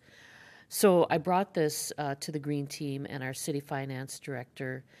projects. So I brought this to the Green Team and our City Finance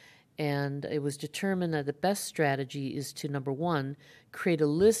Director, and it was determined that the best strategy is to, number one, create a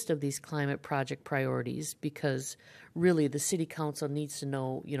list of these climate project priorities, because really the City Council needs to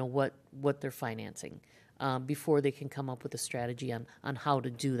know, what they're financing before they can come up with a strategy on how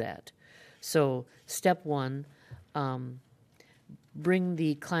to do that. So step one, bring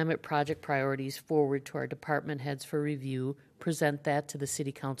the climate project priorities forward to our department heads for review, present that to the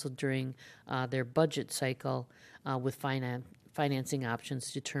City Council during their budget cycle with financing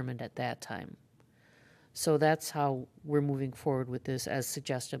options determined at that time. So that's how we're moving forward with this, as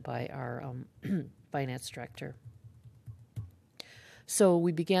suggested by our finance director. So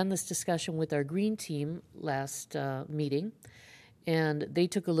we began this discussion with our Green Team last meeting, and they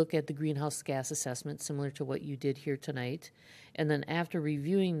took a look at the greenhouse gas assessment, similar to what you did here tonight. And then after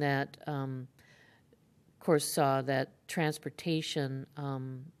reviewing that, of course, saw that transportation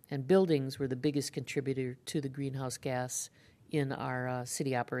and buildings were the biggest contributor to the greenhouse gas in our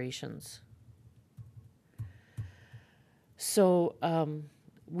city operations. So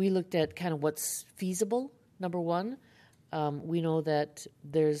we looked at kind of what's feasible, number one. We know that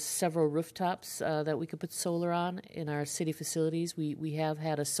there's several rooftops that we could put solar on in our city facilities. We have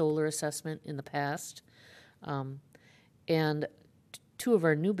had a solar assessment in the past. And two of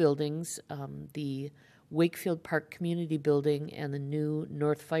our new buildings, the Wakefield Park Community Building and the new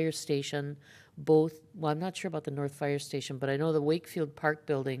North Fire Station, both, well, I'm not sure about the North Fire Station, but I know the Wakefield Park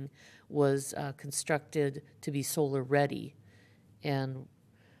Building was constructed to be solar ready. And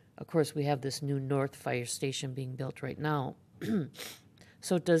of course, we have this new North Fire Station being built right now.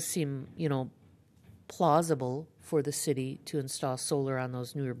 So it does seem, plausible for the city to install solar on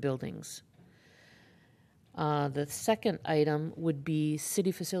those newer buildings. The second item would be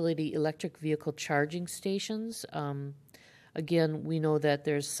city facility electric vehicle charging stations. Again, we know that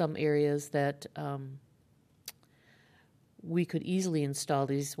there's some areas that we could easily install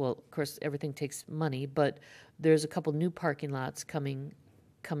these. Well, of course, everything takes money, but there's a couple new parking lots coming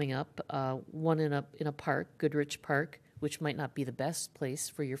up. One in a park, Goodrich Park, which might not be the best place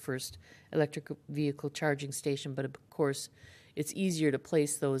for your first electric vehicle charging station, but of course, it's easier to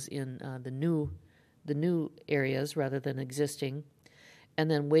place those in the new areas rather than existing.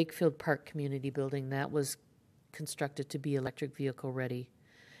 And then Wakefield Park Community Building, that was constructed to be electric vehicle ready.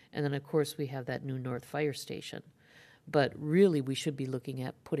 And then, of course, we have that new North Fire Station. But really, we should be looking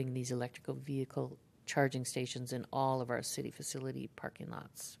at putting these electrical vehicle charging stations in all of our city facility parking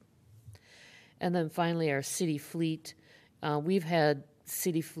lots. And then finally, our city fleet. We've had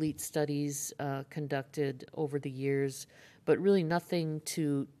city fleet studies conducted over the years, but really nothing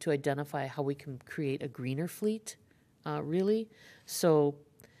to identify how we can create a greener fleet, really. So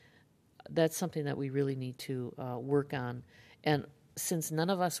that's something that we really need to work on. And since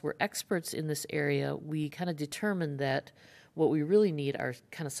none of us were experts in this area, we kind of determined that what we really need are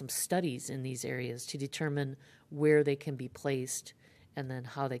kind of some studies in these areas to determine where they can be placed and then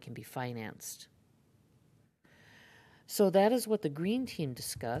how they can be financed. So that is what the Green Team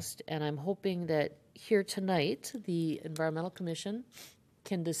discussed, and I'm hoping that here tonight the Environmental Commission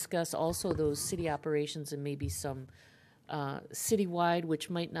can discuss also those city operations and maybe some citywide, which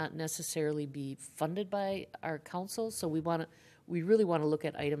might not necessarily be funded by our council. So we really want to look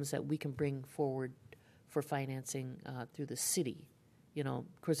at items that we can bring forward for financing through the city. Of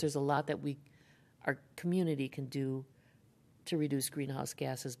course, there's a lot that our community can do to reduce greenhouse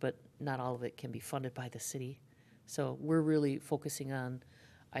gases, but not all of it can be funded by the city. So we're really focusing on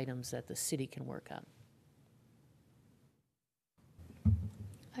items that the city can work on.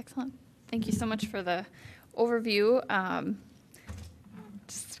 Excellent. Thank you so much for the overview.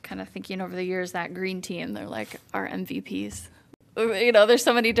 Just kind of thinking over the years, that Green Team, they're like our MVPs. There's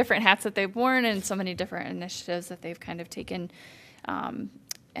so many different hats that they've worn and so many different initiatives that they've kind of taken and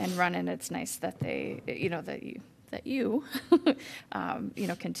run. And it's nice that they, that you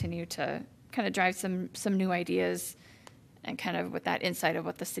continue to kind of drive some new ideas and kind of with that insight of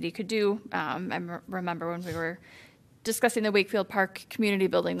what the city could do. I remember when we were discussing the Wakefield Park Community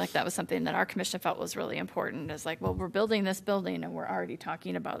Building, like that was something that our commission felt was really important. Is like, well, we're building this building and we're already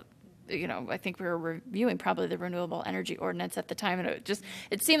talking about, I think we were reviewing probably the renewable energy ordinance at the time, and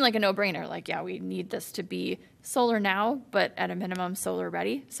it seemed like a no-brainer. Like, yeah, we need this to be solar now, but at a minimum solar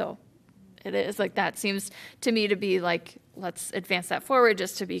ready. So it is like that seems to me to be like, let's advance that forward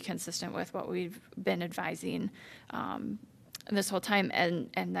just to be consistent with what we've been advising this whole time, and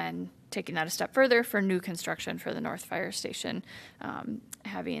then taking that a step further for new construction for the North Fire Station,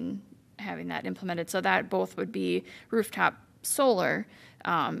 having that implemented. So that both would be rooftop solar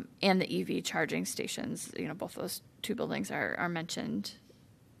and the EV charging stations. Both those two buildings are mentioned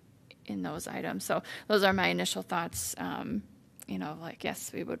in those items. So those are my initial thoughts.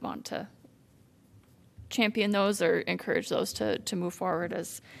 Yes, we would want to champion those or encourage those to move forward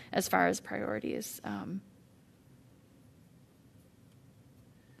as far as priorities.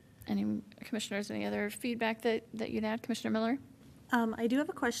 Any commissioners, any other feedback that you'd add? Commissioner Miller? I do have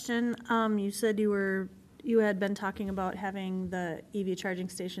a question. You said you had been talking about having the EV charging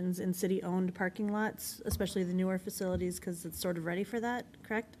stations in city-owned parking lots, especially the newer facilities, because it's sort of ready for that,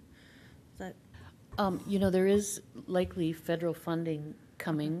 correct? Is that? There is likely federal funding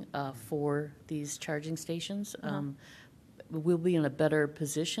coming for these charging stations. We'll be in a better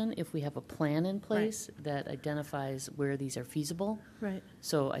position if we have a plan in place that identifies where these are feasible. Right.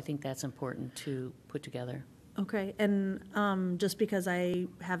 So I think that's important to put together. Okay, and just because I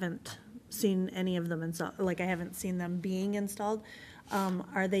haven't seen any of them installed, I haven't seen them being installed,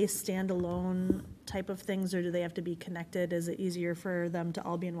 are they standalone type of things, or do they have to be connected? Is it easier for them to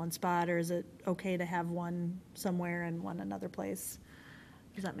all be in one spot, or is it okay to have one somewhere and one another place?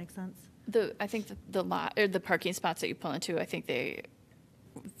 Does that make sense? I think the lot or the parking spots that you pull into, I think they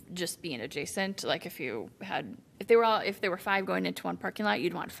just being adjacent. Like if there were 5 going into one parking lot,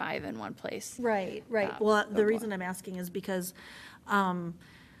 you'd want 5 in one place. Right. Well, the reason I'm asking is because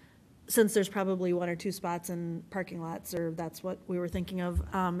since there's probably 1 or 2 spots in parking lots, or that's what we were thinking of,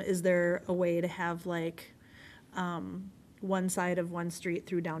 is there a way to have like one side of one street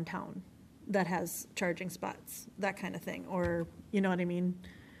through downtown that has charging spots, that kind of thing, or, you know what I mean?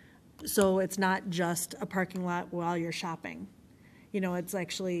 So it's not just a parking lot while you're shopping. You know, it's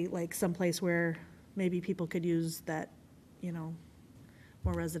actually like someplace where maybe people could use that, you know,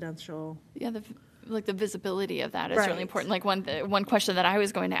 more residential. Yeah, the visibility of that is Right. really important. Like one question that I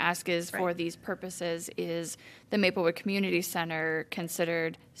was going to ask is, for Right. these purposes, is the Maplewood Community Center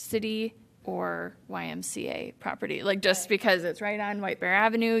considered city or YMCA property? Like, just because it's right on White Bear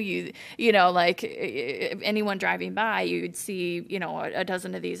Avenue, you know, like if anyone driving by, you'd see, you know, a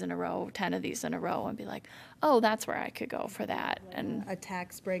dozen of these in a row, 10 of these in a row, and be like, oh, that's where I could go for that. And A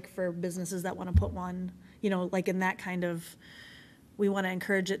tax break for businesses that want to put one, you know, like in that kind of, we want to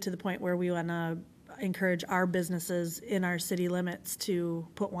encourage it to the point where we want to encourage our businesses in our city limits to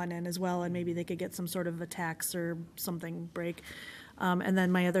put one in as well, and maybe they could get some sort of a tax or something break. And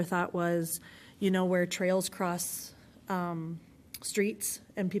then my other thought was, you know, where trails cross streets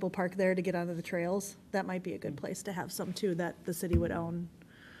and people park there to get onto the trails, that might be a good place to have some too, that the city would own.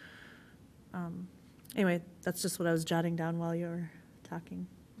 Anyway, that's just what I was jotting down while you were talking.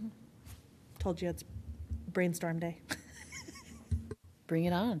 Told you it's brainstorm day. Bring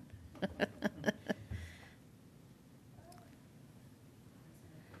it on.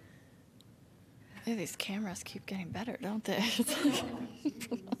 yeah, these cameras keep getting better, don't they?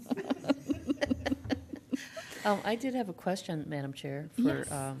 I did have a question, Madam Chair, for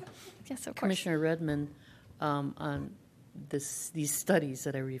Yes. Yes, of course. Commissioner Redmond on these studies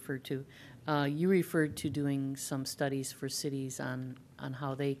that I referred to. You referred to doing some studies for cities on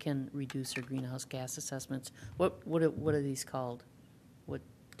how they can reduce their greenhouse gas assessments. What are these called? What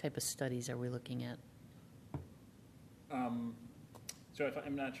type of studies are we looking at? So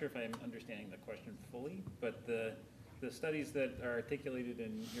I'm not sure if I'm understanding the question fully, but the studies that are articulated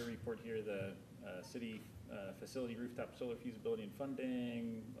in your report here, the city facility rooftop solar feasibility and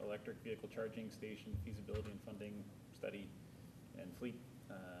funding, electric vehicle charging station feasibility and funding study, and fleet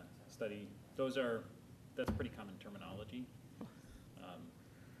study, that's pretty common terminology.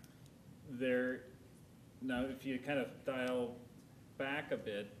 Now if you kind of dial back a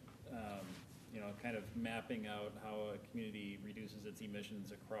bit, you know, kind of mapping out how a community reduces its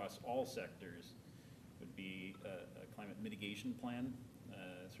emissions across all sectors would be a climate mitigation plan,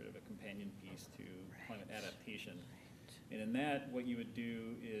 sort of a companion piece to climate adaptation. And in that, what you would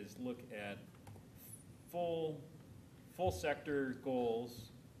do is look at full sector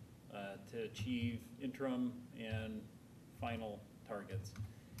goals to achieve interim and final targets,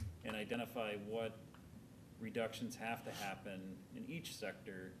 and identify what reductions have to happen in each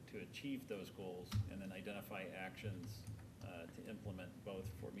sector to achieve those goals, and then identify actions to implement both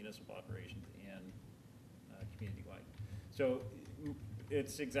for municipal operations and community-wide. So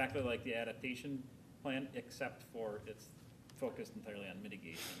it's exactly like the adaptation plan, except for it's focused entirely on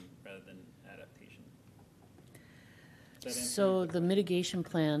mitigation rather than adaptation. Does that answer So your the question? mitigation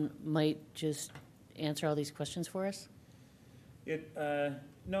plan might just answer all these questions for us?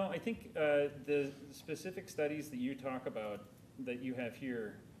 No, I think the specific studies that you talk about, that you have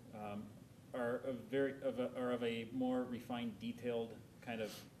here, are of a more refined, detailed kind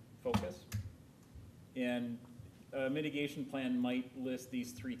of focus. And a mitigation plan might list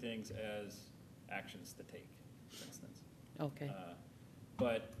these 3 things as actions to take, for instance. Okay.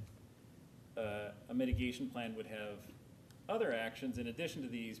 But a mitigation plan would have other actions in addition to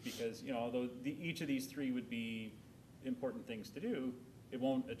these, because, you know, although each of these 3 would be important things to do, it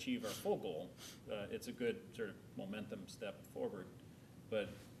won't achieve our full goal. It's a good sort of momentum step forward, but,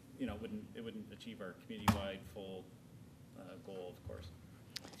 you know, it wouldn't achieve our community-wide full goal, of course.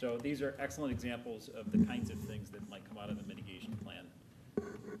 So these are excellent examples of the kinds of things that might come out of a mitigation plan.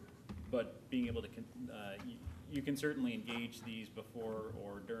 But being able to, you can certainly engage these before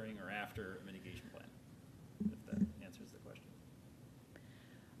or during or after a mitigation plan, if that answers the question.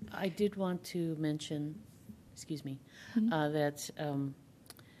 I did want to mention, excuse me, that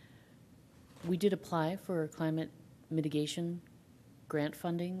we did apply for climate mitigation grant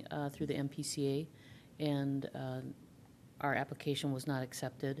funding through the MPCA, and our application was not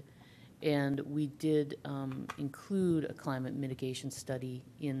accepted. And we did include a climate mitigation study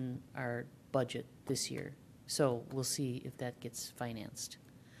in our budget this year. So we'll see if that gets financed.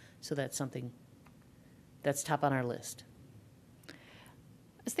 So that's something that's top on our list. I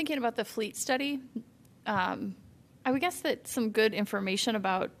was thinking about the fleet study. I would guess that some good information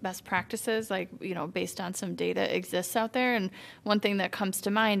about best practices, like, you know, based on some data, exists out there. And one thing that comes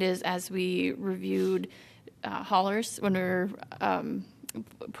to mind is, as we reviewed haulers when we were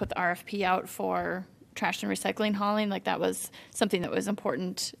put the RFP out for trash and recycling hauling. Like that was something that was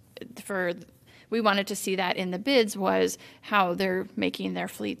important for, we wanted to see that in the bids was how they're making their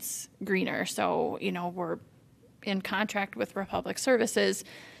fleets greener. So, you know, we're in contract with Republic Services.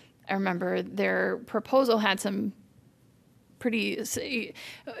 I remember their proposal had some pretty,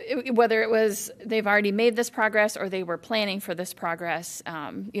 whether it was they've already made this progress or they were planning for this progress.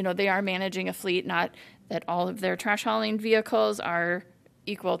 You know, they are managing a fleet, not that all of their trash hauling vehicles are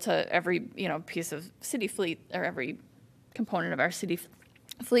equal to every, you know, piece of city fleet or every component of our city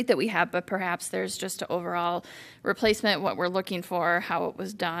fleet that we have, but perhaps there's just an overall replacement, what we're looking for, how it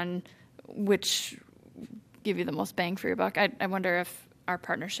was done, which give you the most bang for your buck. I wonder if our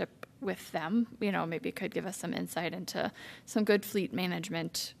partnership with them, you know, maybe could give us some insight into some good fleet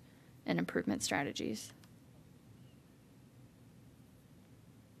management and improvement strategies.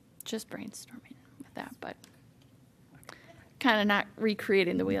 Just brainstorming with that, but kind of not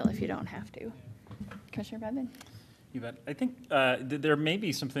recreating the wheel if you don't have to. Commissioner Bevin? You bet. I think there may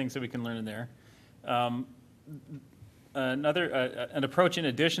be some things that we can learn in there. An approach in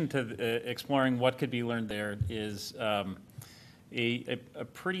addition to exploring what could be learned there is a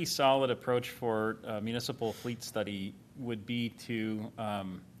pretty solid approach for municipal fleet study would be to,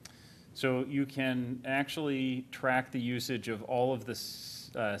 so you can actually track the usage of all of the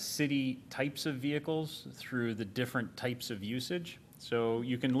city types of vehicles through the different types of usage. So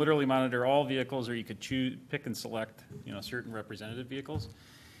you can literally monitor all vehicles, or you could pick and select, you know, certain representative vehicles.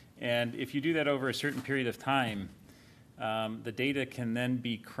 And if you do that over a certain period of time, the data can then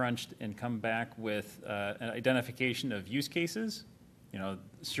be crunched and come back with an identification of use cases, you know,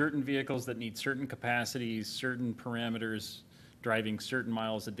 certain vehicles that need certain capacities, certain parameters, driving certain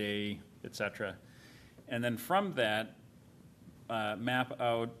miles a day, et cetera. And then from that, map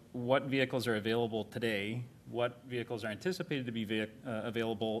out what vehicles are available today, what vehicles are anticipated to be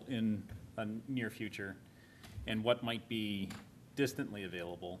available in a near future, and what might be distantly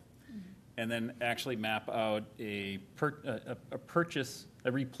available. And then actually map out a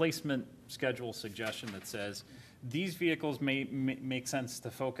replacement schedule suggestion that says these vehicles may make sense to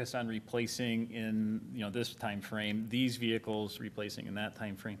focus on replacing in, you know, this time frame, these vehicles replacing in that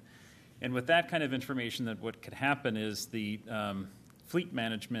time frame. And with that kind of information, that what could happen is the fleet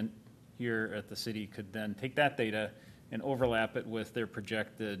management here at the city could then take that data and overlap it with their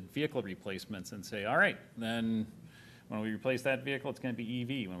projected vehicle replacements and say, all right, then when we replace that vehicle, it's going to be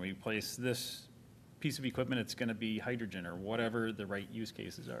EV. When we replace this piece of equipment, it's going to be hydrogen, or whatever the right use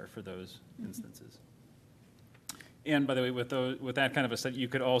cases are for those instances. And by the way, with that kind of a study, you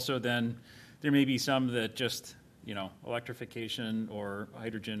could also then, there may be some that just, you know, electrification or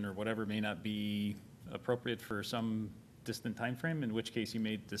hydrogen or whatever may not be appropriate for some distant time frame, in which case you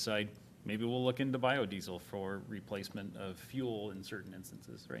may decide maybe we'll look into biodiesel for replacement of fuel in certain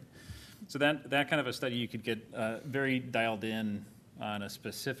instances, right? So that kind of a study, you could get very dialed in on a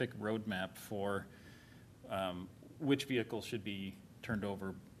specific roadmap for which vehicles should be turned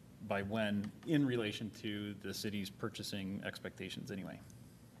over by when in relation to the city's purchasing expectations anyway.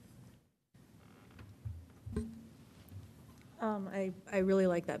 I really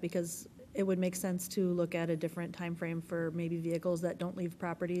like that, because it would make sense to look at a different time frame for maybe vehicles that don't leave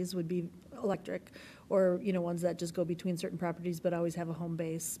properties would be electric, or, you know, ones that just go between certain properties but always have a home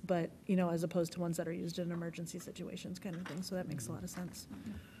base, but, you know, as opposed to ones that are used in emergency situations kind of thing. So that makes a lot of sense.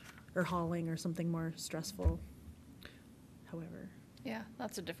 Or hauling or something more stressful, however. Yeah,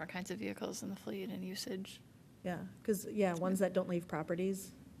 lots of different kinds of vehicles in the fleet and usage. Yeah, because, yeah, ones that don't leave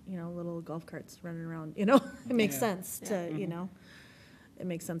properties, you know, little golf carts running around, you know, it makes sense to, you know, it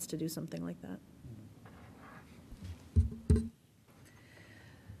makes sense to do something like that.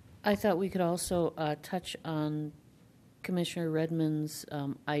 I thought we could also touch on Commissioner Redmond's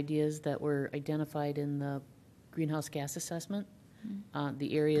ideas that were identified in the greenhouse gas assessment,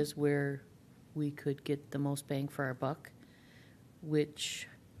 the areas where we could get the most bang for our buck, which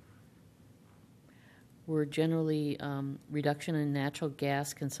were generally reduction in natural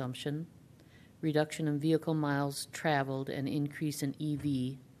gas consumption, reduction in vehicle miles traveled, and increase in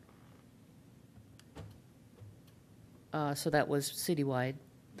EV. So that was citywide.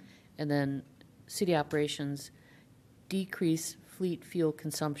 And then city operations, decrease fleet fuel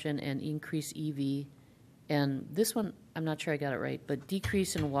consumption and increase EV. And this one, I'm not sure I got it right, but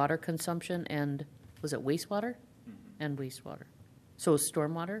decrease in water consumption and, was it wastewater? And wastewater. So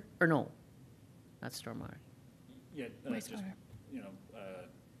stormwater, or no, not stormwater. Yeah, just, you know,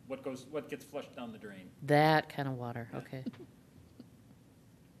 what gets flushed down the drain. That kind of water, okay.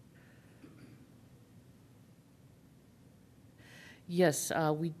 Yes,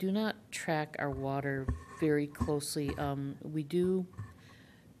 we do not track our water very closely. We do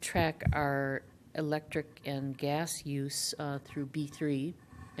track our electric and gas use through B3,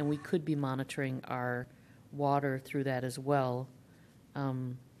 and we could be monitoring our water through that as well.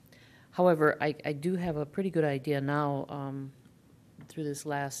 However, I do have a pretty good idea now through this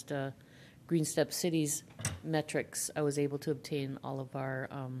last Green Step Cities metrics. I was able to obtain all of our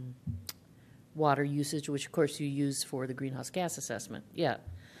water usage, which of course you use for the greenhouse gas assessment. Yeah.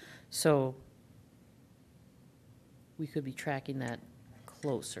 So we could be tracking that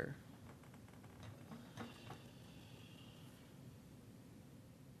closer.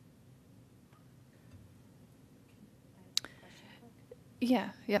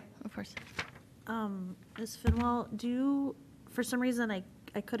 Yeah, of course. Ms. Finwell, for some reason,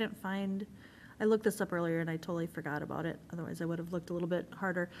 I couldn't find, I looked this up earlier and I totally forgot about it. Otherwise, I would have looked a little bit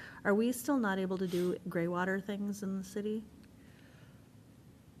harder. Are we still not able to do gray water things in the city?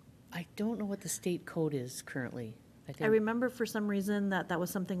 I don't know what the state code is currently. I remember for some reason that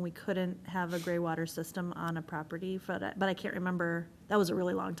was something we couldn't have a gray water system on a property, but I can't remember. That was a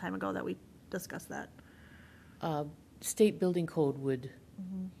really long time ago that we discussed that. State building code would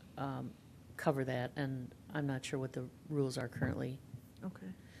cover that, and I'm not sure what the rules are currently. Okay.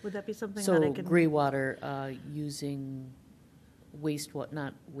 Would that be something that So I can? gray water using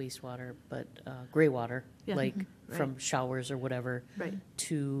not wastewater, but gray water, Yeah. like Right. from showers or whatever, Right.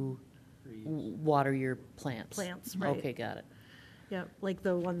 to water your plants. Plants, right. Okay, got it. Yeah, like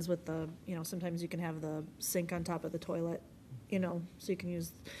the ones with sometimes you can have the sink on top of the toilet, so you can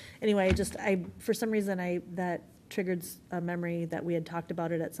use, anyway, for some reason, that triggered a memory that we had talked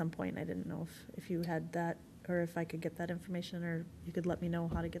about it at some point. I didn't know if you had that, or if I could get that information, or you could let me know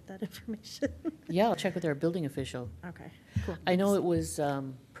how to get that information. Yeah, I'll check with our building official. Okay, cool. I know it was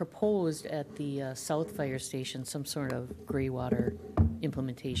proposed at the South Fire Station, some sort of gray water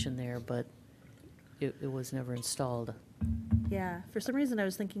implementation there, but it was never installed. Yeah, for some reason, I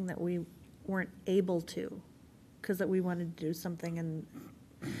was thinking that we weren't able to, because that we wanted to do something,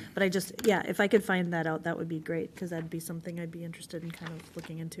 but if I could find that out, that would be great, because that'd be something I'd be interested in kind of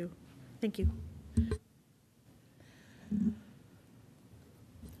looking into. Thank you.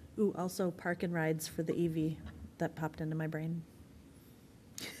 Ooh, also park and rides for the EV, that popped into my brain.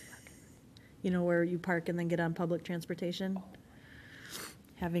 Where you park and then get on public transportation?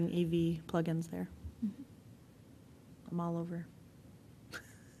 Having EV plugins there. I'm all over.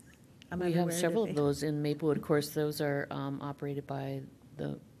 We have several of those in Maplewood. Of course, those are operated by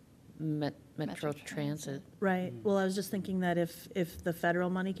the Metro Transit. Right. Well, I was just thinking that if the federal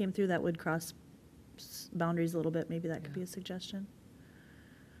money came through, that would cross boundaries a little bit. Maybe that could be a suggestion.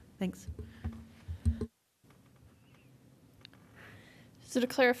 Thanks. So to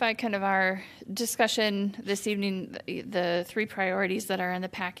clarify kind of our discussion this evening, the 3 priorities that are in the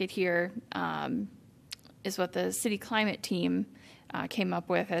packet here is what the city climate team came up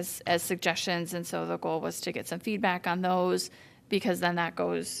with as suggestions. And so the goal was to get some feedback on those, because then that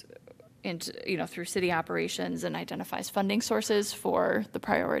goes into, through city operations and identifies funding sources for the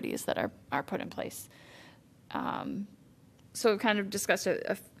priorities that are put in place. So we've kind of discussed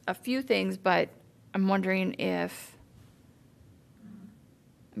a few things, but I'm wondering if,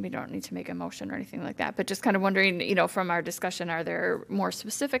 we don't need to make a motion or anything like that, but just kind of wondering, from our discussion, are there more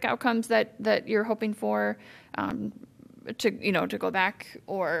specific outcomes that you're hoping for to go back,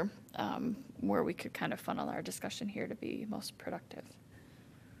 or where we could kind of funnel our discussion here to be most productive?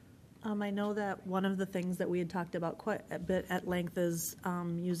 I know that one of the things that we had talked about quite a bit at length is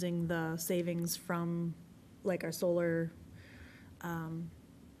using the savings from like our solar,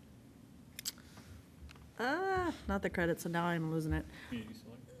 not the credit, so now I'm losing it.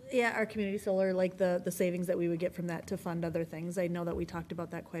 Yeah, our community solar, like the savings that we would get from that to fund other things. I know that we talked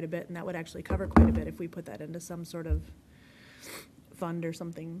about that quite a bit, and that would actually cover quite a bit if we put that into some sort of fund or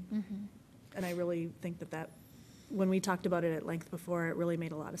something. Mm-hmm. And I really think that when we talked about it at length before, it really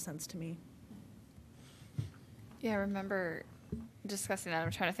made a lot of sense to me. Yeah, I remember discussing that.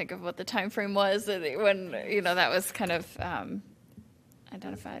 I'm trying to think of what the time frame was when that was kind of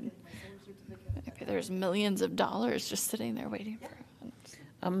identified. Okay, there's millions of dollars just sitting there waiting for.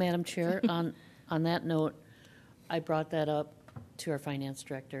 Madam Chair, on that note, I brought that up to our finance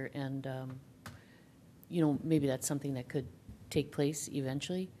director, and maybe that's something that could take place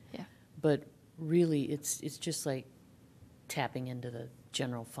eventually. Yeah. But really, it's just like tapping into the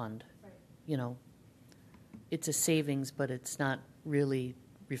general fund. Right. It's a savings, but it's not really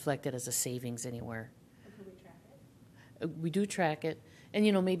reflected as a savings anywhere. And can we track it? We do track it,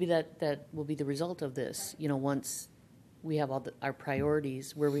 and maybe that will be the result of this. Once we have all our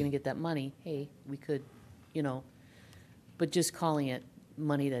priorities, where we're going to get that money, hey, we could, but just calling it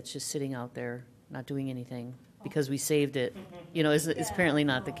money that's just sitting out there, not doing anything, because we saved it, is apparently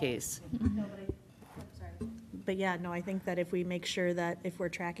not the case. But yeah, no, I think that if we make sure that if we're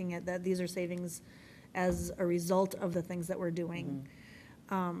tracking it, that these are savings as a result of the things that we're doing,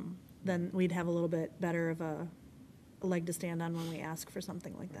 then we'd have a little bit better of a leg to stand on when we ask for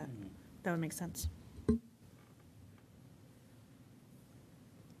something like that. That would make sense.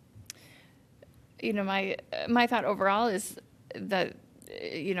 My thought overall is that,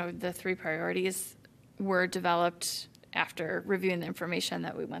 the three priorities were developed after reviewing the information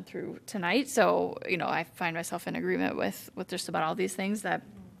that we went through tonight. So, I find myself in agreement with just about all these things, that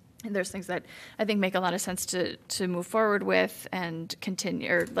there's things that I think make a lot of sense to move forward with and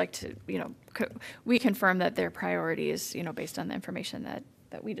continue, or like to, we confirm that their priorities, based on the information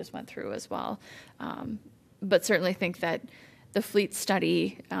that we just went through as well. But certainly think that the fleet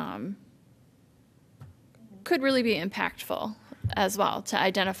study could really be impactful as well, to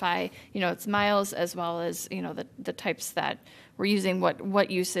identify, its miles, as well as, the types that we're using, what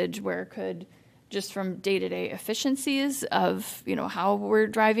usage, where could, just from day-to-day efficiencies of, how we're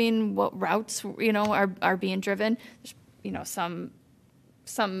driving, what routes, are being driven. There's,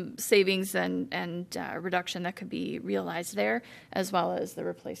 some savings and reduction that could be realized there, as well as the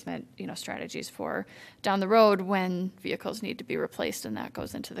replacement, strategies for down the road when vehicles need to be replaced, and that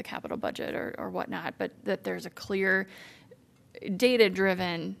goes into the capital budget or whatnot. But that there's a clear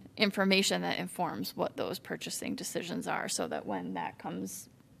data-driven information that informs what those purchasing decisions are, so that when that comes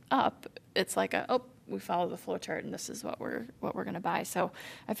up, it's like we follow the flow chart and this is what we're going to buy. So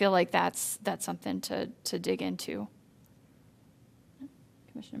I feel like that's something to dig into.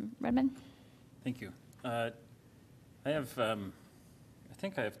 Commissioner Redmond? Thank you. I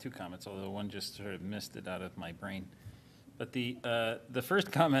think I have two comments, although one just sort of missed it out of my brain. But the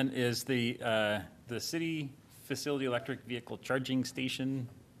first comment is the city facility electric vehicle charging station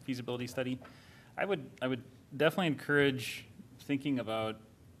feasibility study. I would definitely encourage thinking about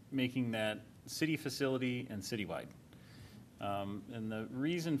making that city facility and citywide. And the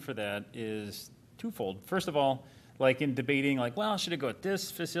reason for that is twofold. First of all, like in debating, should it go at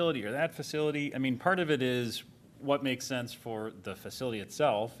this facility or that facility? I mean, part of it is what makes sense for the facility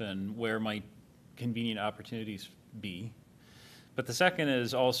itself and where might convenient opportunities be. But the second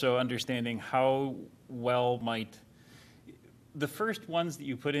is also understanding how well might the first ones that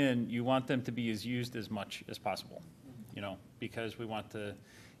you put in, you want them to be used as much as possible, because we want to.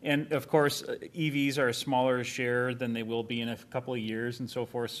 And of course, EVs are a smaller share than they will be in a couple of years and so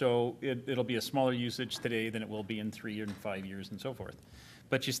forth. So it'll be a smaller usage today than it will be in 3 and 5 years and so forth.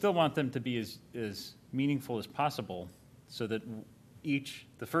 But you still want them to be as meaningful as possible, so that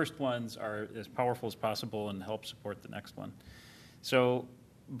the first ones are as powerful as possible and help support the next one. So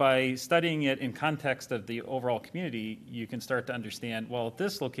by studying it in context of the overall community, you can start to understand, well, at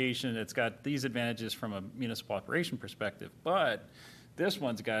this location, it's got these advantages from a municipal operation perspective, but this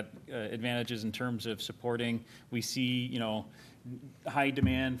one's got advantages in terms of supporting. We see, high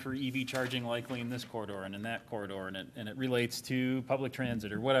demand for EV charging likely in this corridor and in that corridor, and it relates to public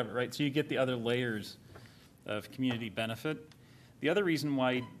transit or whatever, right? So you get the other layers of community benefit. The other reason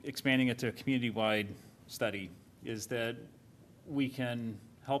why expanding it to a community-wide study is that we can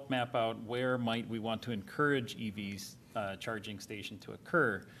help map out where might we want to encourage EVs charging station to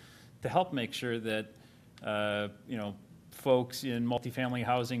occur, to help make sure that, folks in multifamily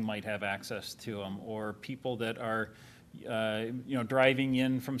housing might have access to them, or people that are, driving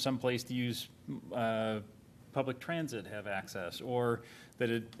in from someplace to use public transit have access, or that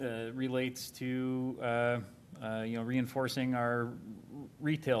it relates to, reinforcing our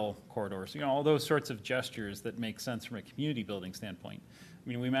retail corridors. All those sorts of gestures that make sense from a community building standpoint. I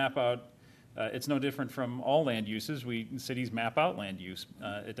mean, we map out. It's no different from all land uses. Cities map out land use.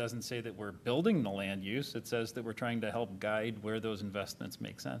 It doesn't say that we're building the land use. It says that we're trying to help guide where those investments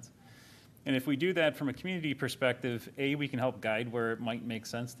make sense. And if we do that from a community perspective, A, we can help guide where it might make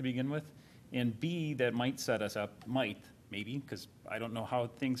sense to begin with, and B, that might set us up, maybe, because I don't know how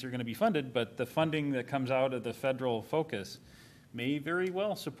things are going to be funded, but the funding that comes out of the federal focus may very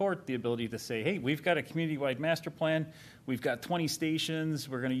well support the ability to say, hey, we've got a community-wide master plan, we've got 20 stations,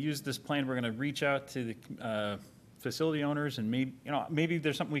 we're going to use this plan, we're going to reach out to the facility owners, and maybe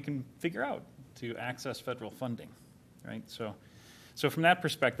there's something we can figure out to access federal funding, right? So from that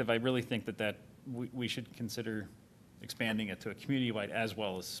perspective, I really think that we should consider expanding it to a community-wide as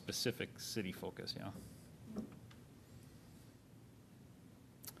well as specific city focus,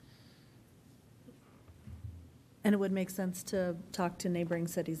 And it would make sense to talk to neighboring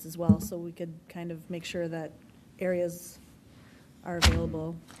cities as well, so we could kind of make sure that areas are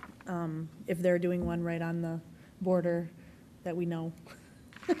available. If they're doing one right on the border, that we know.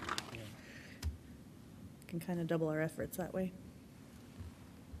 can kind of double our efforts that way.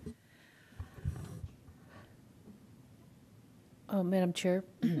 Madam Chair,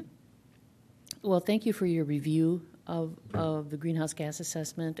 well, thank you for your review of the greenhouse gas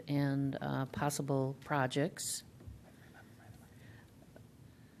assessment and possible projects.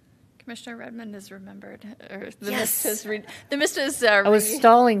 Commissioner Redmond is remembered, or the Yes. mist is. I was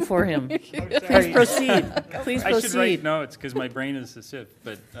stalling for him. Please proceed. Please I should write proceed. notes because my brain is a sieve.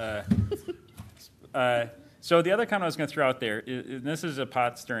 But so the other comment I was going to throw out there, and this is a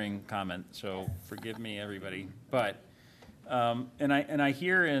pot stirring comment, so forgive me, everybody. But and I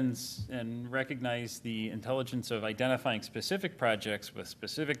hear and recognize the intelligence of identifying specific projects with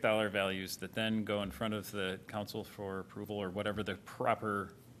specific dollar values that then go in front of the council for approval or whatever the proper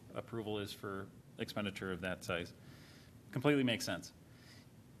approval is for expenditure of that size. Completely makes sense.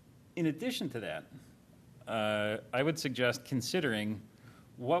 In addition to that, I would suggest considering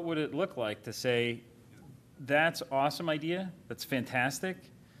what would it look like to say, that's awesome idea, that's fantastic,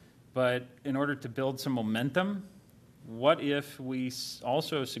 but in order to build some momentum, what if we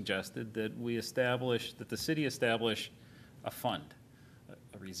also suggested that the city establish a fund,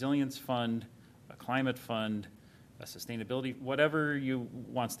 a resilience fund, a climate fund, a sustainability, whatever you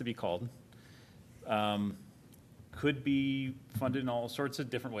wants to be called, could be funded in all sorts of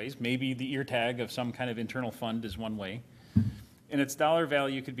different ways. Maybe the ear tag of some kind of internal fund is one way. And its dollar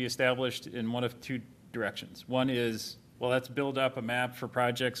value could be established in one of two directions. One is, well, let's build up a map for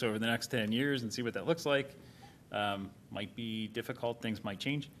projects over the next 10 years and see what that looks like. Might be difficult, things might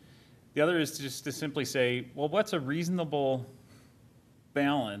change. The other is just to simply say, well, what's a reasonable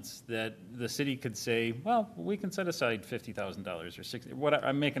balance that the city could say, well, we can set aside $50,000 or $60,000,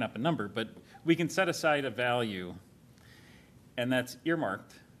 I'm making up a number, but we can set aside a value, and that's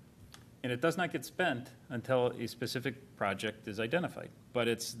earmarked, and it does not get spent until a specific project is identified, but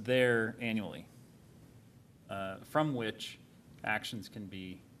it's there annually, from which actions can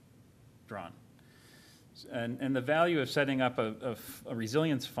be drawn. And the value of setting up a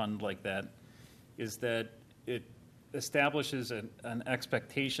resilience fund like that is that it establishes an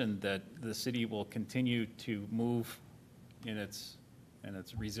expectation that the city will continue to move in its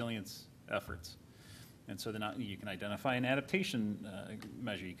resilience efforts. And so then you can identify an adaptation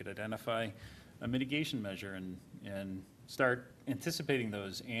measure, you could identify a mitigation measure and start anticipating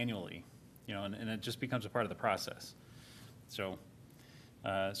those annually, and it just becomes a part of the process. So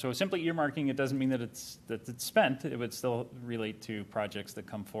simply earmarking it doesn't mean that it's spent. It would still relate to projects that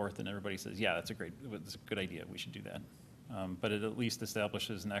come forth and everybody says, yeah, that's a good idea, we should do that. But it at least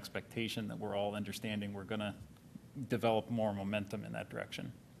establishes an expectation that we're all understanding we're going to develop more momentum in that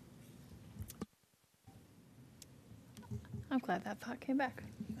direction. I'm glad that thought came back.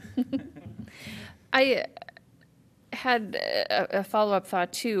 I had a follow-up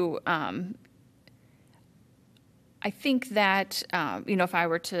thought too. I think that, if I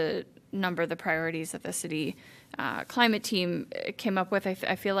were to number the priorities that the city climate team came up with,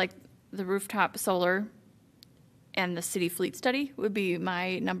 I feel like the rooftop solar and the city fleet study would be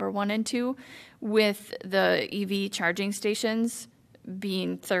my number 1 and 2, with the EV charging stations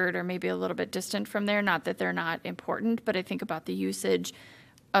being third or maybe a little bit distant from there. Not that they're not important, but I think about the usage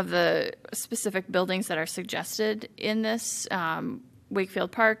of the specific buildings that are suggested in this,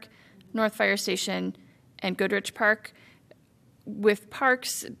 Wakefield Park, North Fire Station, and Goodrich Park, with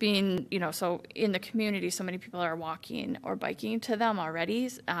parks being, so in the community, so many people are walking or biking to them already.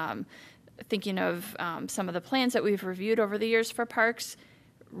 Thinking of some of the plans that we've reviewed over the years for parks,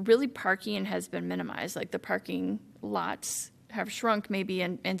 really parking has been minimized. Like the parking lots have shrunk maybe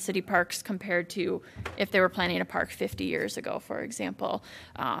in city parks compared to if they were planning a park 50 years ago, for example.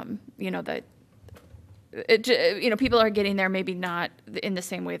 People are getting there maybe not in the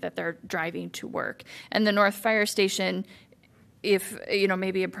same way that they're driving to work. And the North Fire Station, if,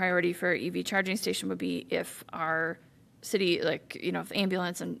 maybe a priority for EV charging station would be if our city, if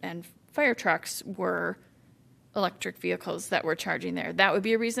ambulance and fire trucks were electric vehicles that were charging there. That would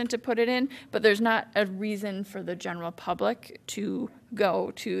be a reason to put it in, but there's not a reason for the general public to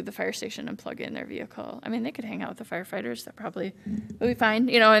go to the fire station and plug in their vehicle. I mean, they could hang out with the firefighters. That probably would be fine,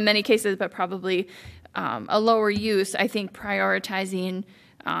 in many cases, but probably a lower use. I think prioritizing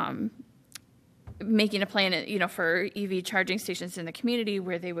making a plan, for EV charging stations in the community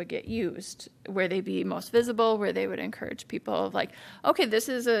where they would get used, where they be most visible, where they would encourage people okay, this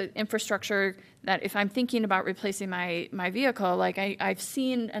is an infrastructure that if I'm thinking about replacing my vehicle, I've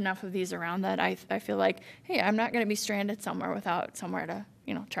seen enough of these around that I feel like, hey, I'm not going to be stranded somewhere without somewhere to,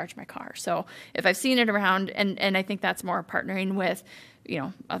 charge my car. So if I've seen it around, and I think that's more partnering with,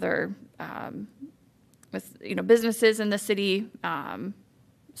 other, with, businesses in the city,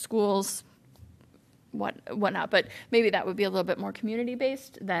 schools, whatnot. But maybe that would be a little bit more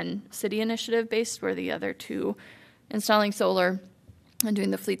community-based than city initiative-based, where the other two, installing solar and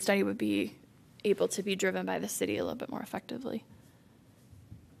doing the fleet study, would be able to be driven by the city a little bit more effectively.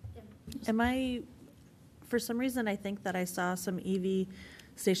 For some reason, I think that I saw some EV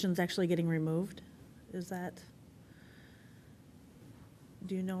stations actually getting removed. Is that,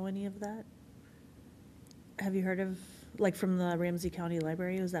 do you know any of that? Have you heard of, like from the Ramsey County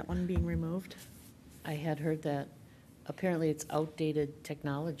Library, is that one being removed? I had heard that. Apparently it's outdated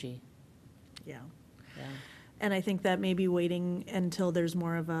technology. Yeah. Yeah. And I think that maybe waiting until there's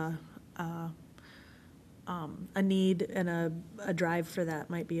more of a need and a drive for that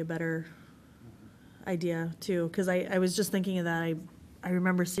might be a better idea too. Because I was just thinking of that. I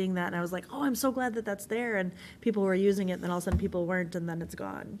remember seeing that and I was like, oh, I'm so glad that that's there. And people were using it and then all of a sudden people weren't and then it's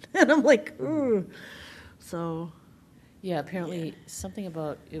gone. And I'm like, ooh. So. Yeah, apparently something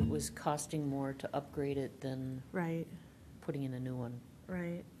about it was costing more to upgrade it than Right, putting in a new one.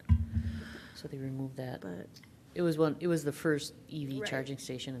 right. So they removed that. But It was the first EV Right. charging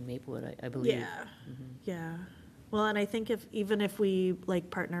station in Maplewood, I believe. yeah, yeah. Well, and I think even if we like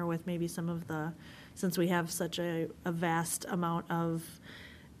partner with maybe some of the, since we have such a vast amount of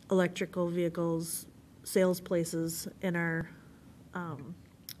electrical vehicles sales places in our,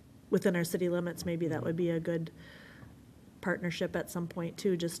 within our city limits, maybe that would be a good partnership at some point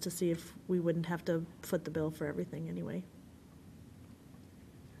too, just to see if we wouldn't have to foot the bill for everything anyway.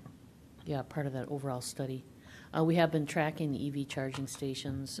 Yeah, part of that overall study. We have been tracking the EV charging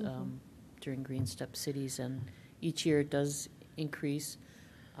stations during Green Step Cities, and each year it does increase.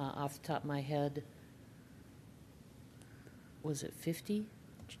 Off the top of my head, was it 50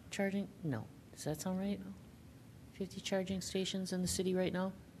 charging? No. Does that sound right? 50 charging stations in the city right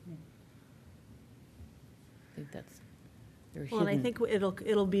now? I think that's, they're hidden. Well, and I think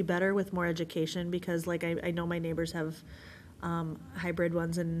it'll be better with more education, because like I know my neighbors have hybrid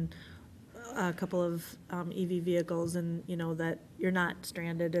ones and a couple of EV vehicles, and you know that you're not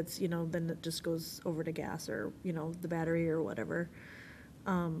stranded. It's, you know, then it just goes over to gas or, you know, the battery or whatever.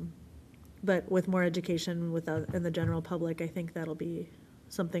 But with more education in the general public, I think that'll be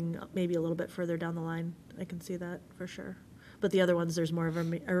something maybe a little bit further down the line. I can see that for sure. But the other ones, there's more of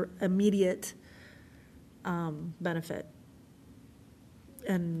an immediate benefit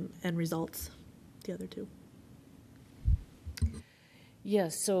and results. The other two.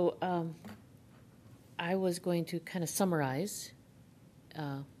 Yes, so I was going to kind of summarize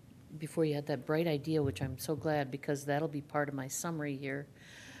before you had that bright idea, which I'm so glad, because that'll be part of my summary here,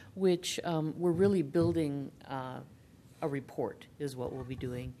 which we're really building a report is what we'll be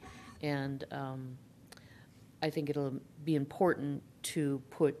doing. And I think it'll be important to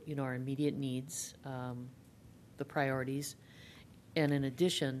put, you know, our immediate needs, the priorities, and in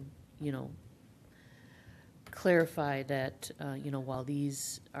addition, you know, clarify that, you know, while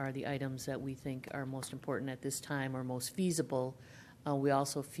these are the items that we think are most important at this time or most feasible, we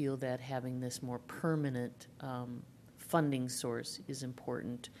also feel that having this more permanent funding source is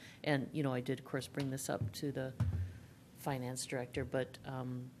important. And, you know, I did, of course, bring this up to the finance director, but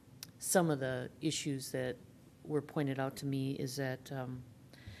some of the issues that were pointed out to me is that,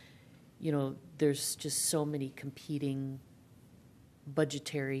 you know, there's just so many competing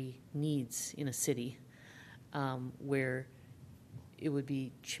budgetary needs in a city. Where it would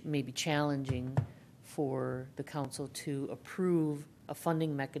be maybe challenging for the council to approve a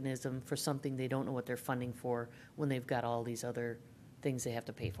funding mechanism for something they don't know what they're funding for when they've got all these other things they have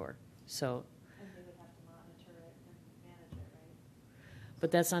to pay for. So, And they would have to monitor it and manage it, right? but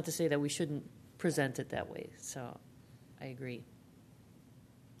that's not to say that we shouldn't present it that way. So I agree.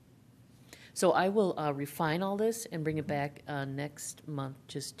 So I will refine all this and bring it back next month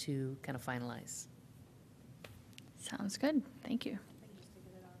just to kind of finalize. Sounds good. Thank you.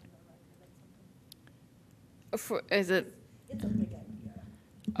 Is it? It's a big idea.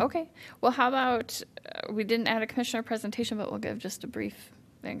 Okay. Well, how about, we didn't add a commissioner presentation, but we'll give just a brief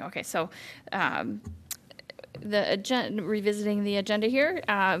thing. Okay, so the agenda, revisiting the agenda here,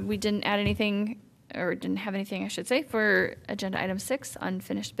 we didn't add anything, or didn't have anything, I should say, for agenda item 6,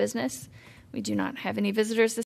 unfinished business. We do not have any visitors this